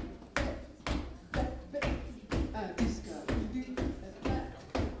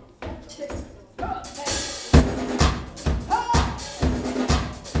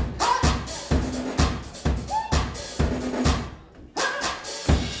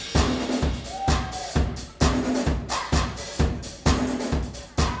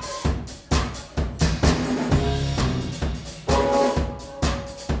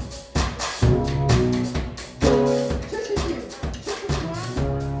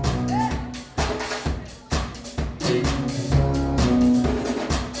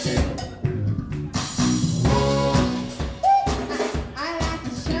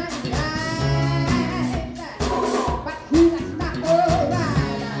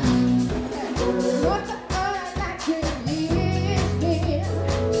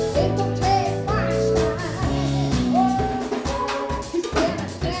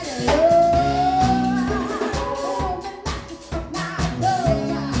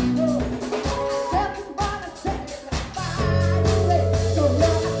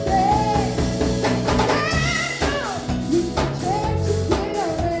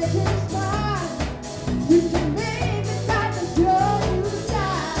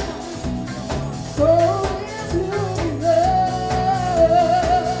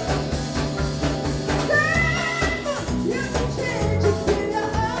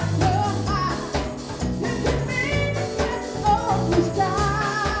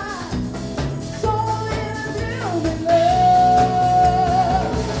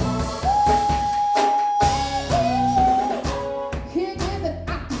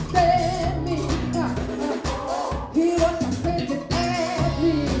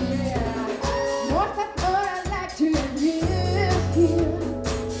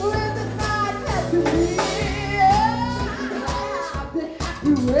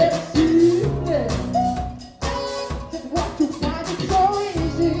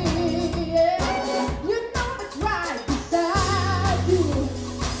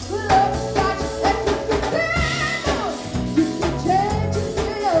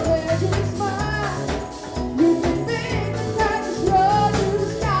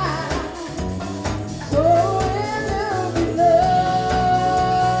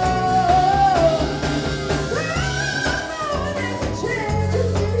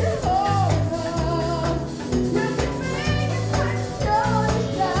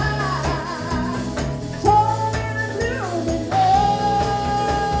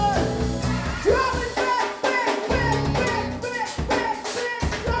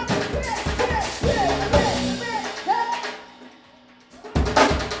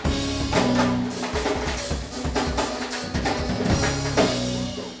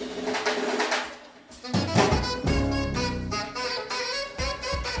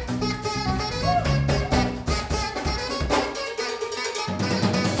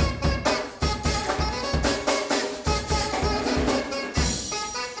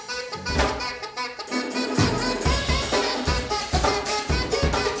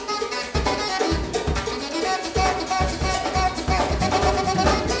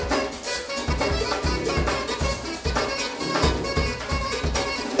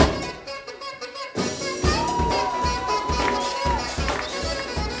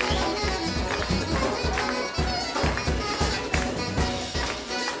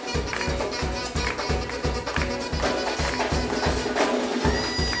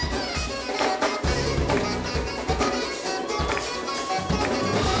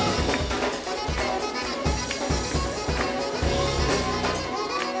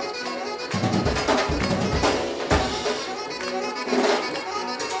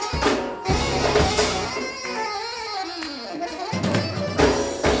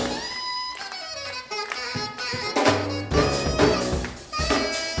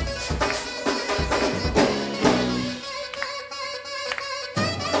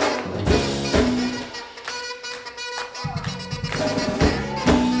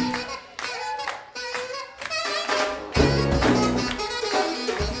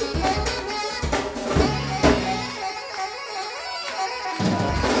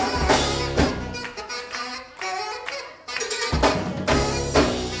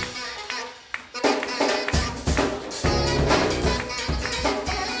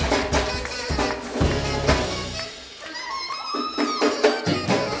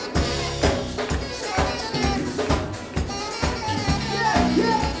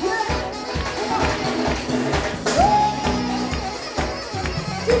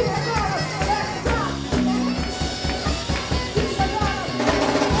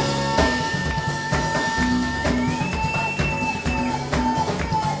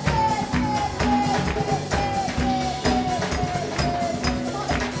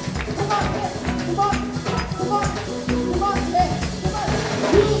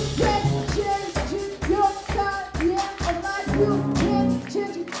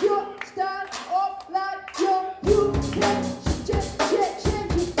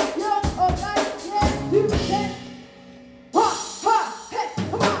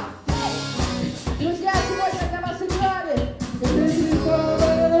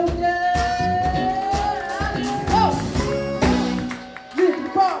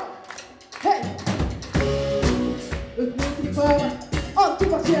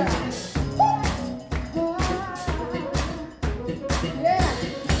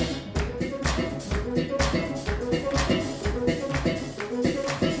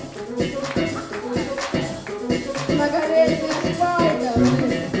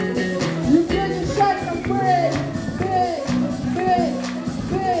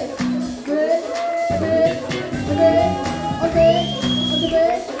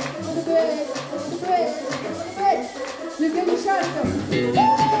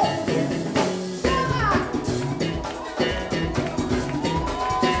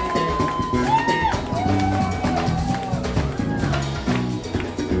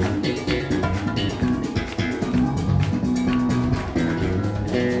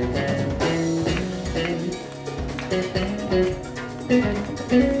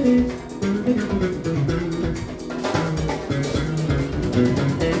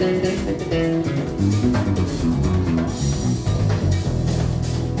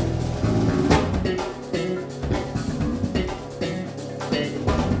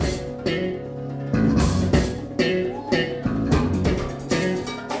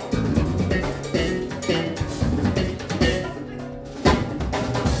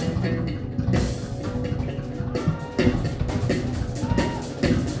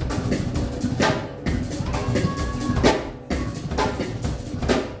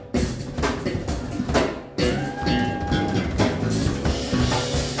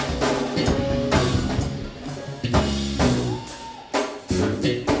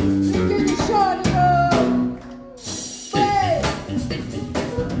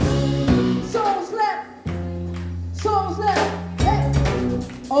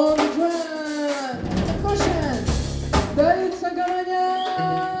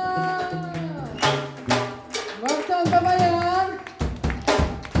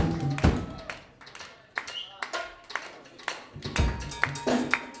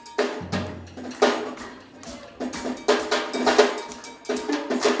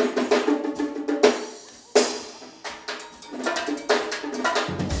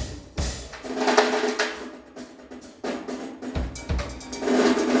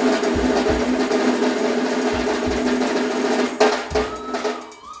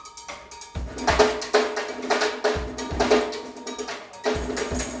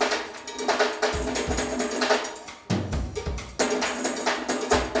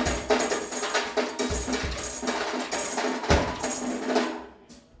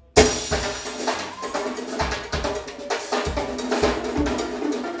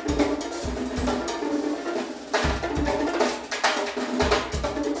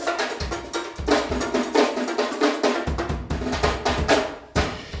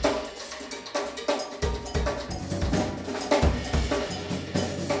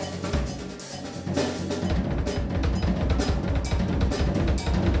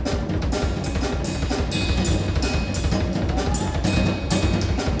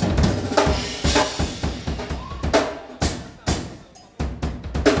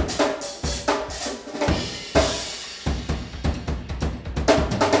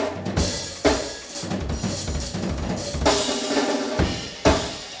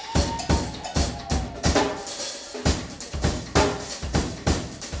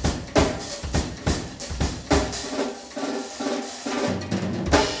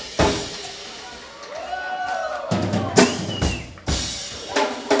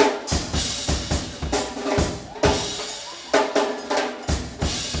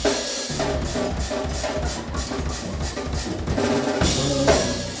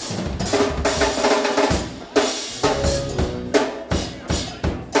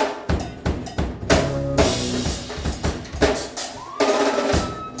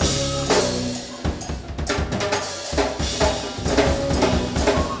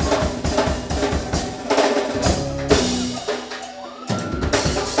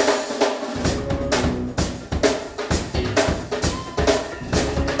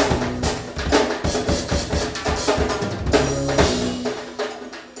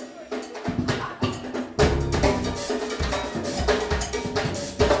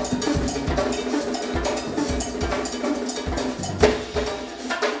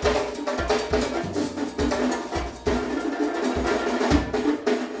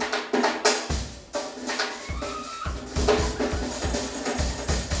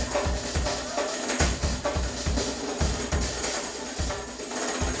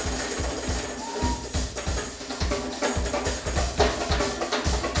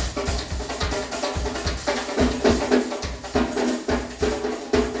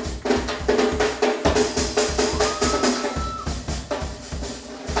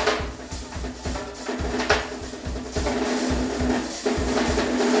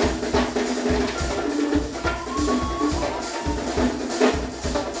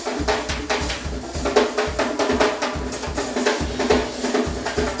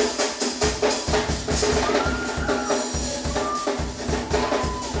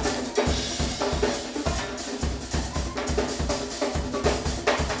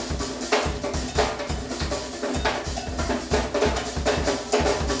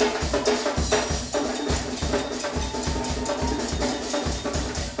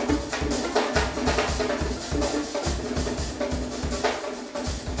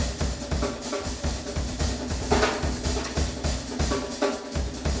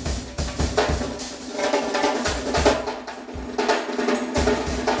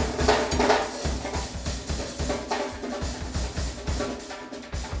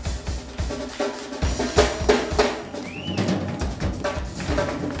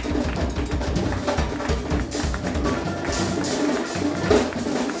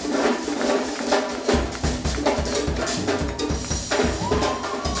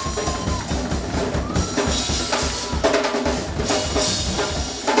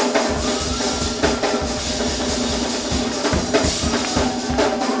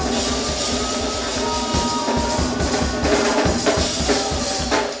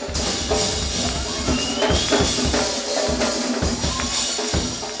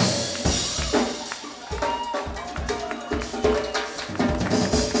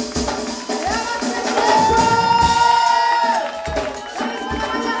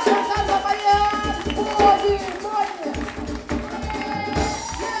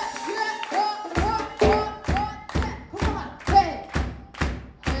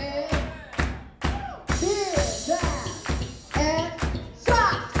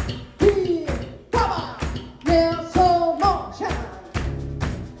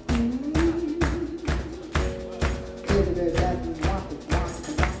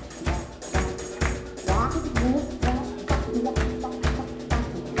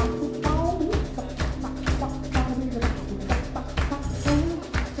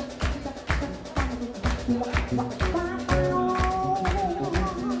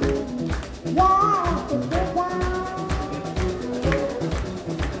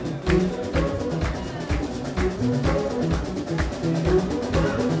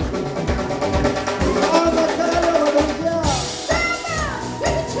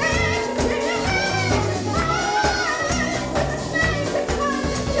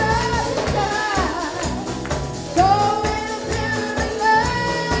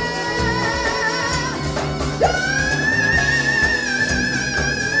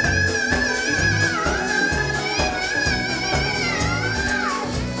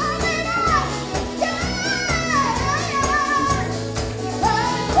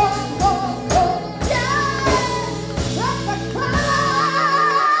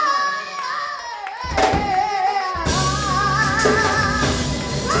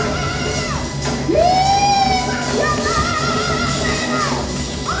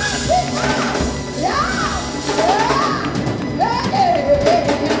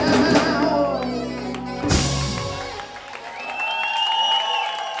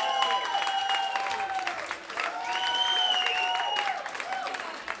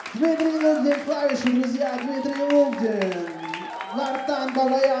 Дмитрий Лугдин, клавиши, друзья, Дмитрий Лугдин. Вартан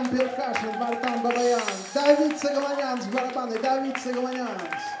Бабаян, перкашин, Вартан Бабаян. Давид Сагаланянц, барабаны, Давид Сагаланянц.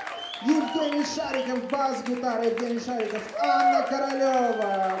 Евгений Шариков, бас-гитара, Евгений Шариков. Анна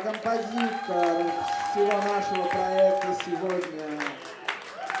Королева, композитор всего нашего проекта сегодня.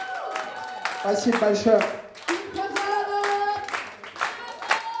 Спасибо большое.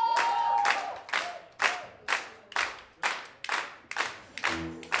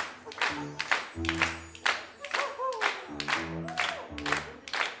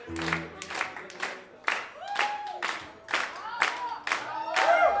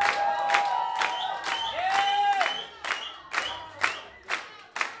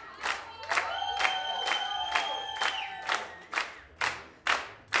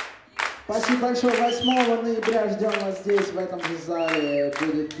 Спасибо большое. 8 ноября ждем вас здесь, в этом же зале.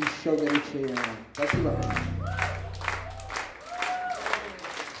 Будет еще горячее. Спасибо.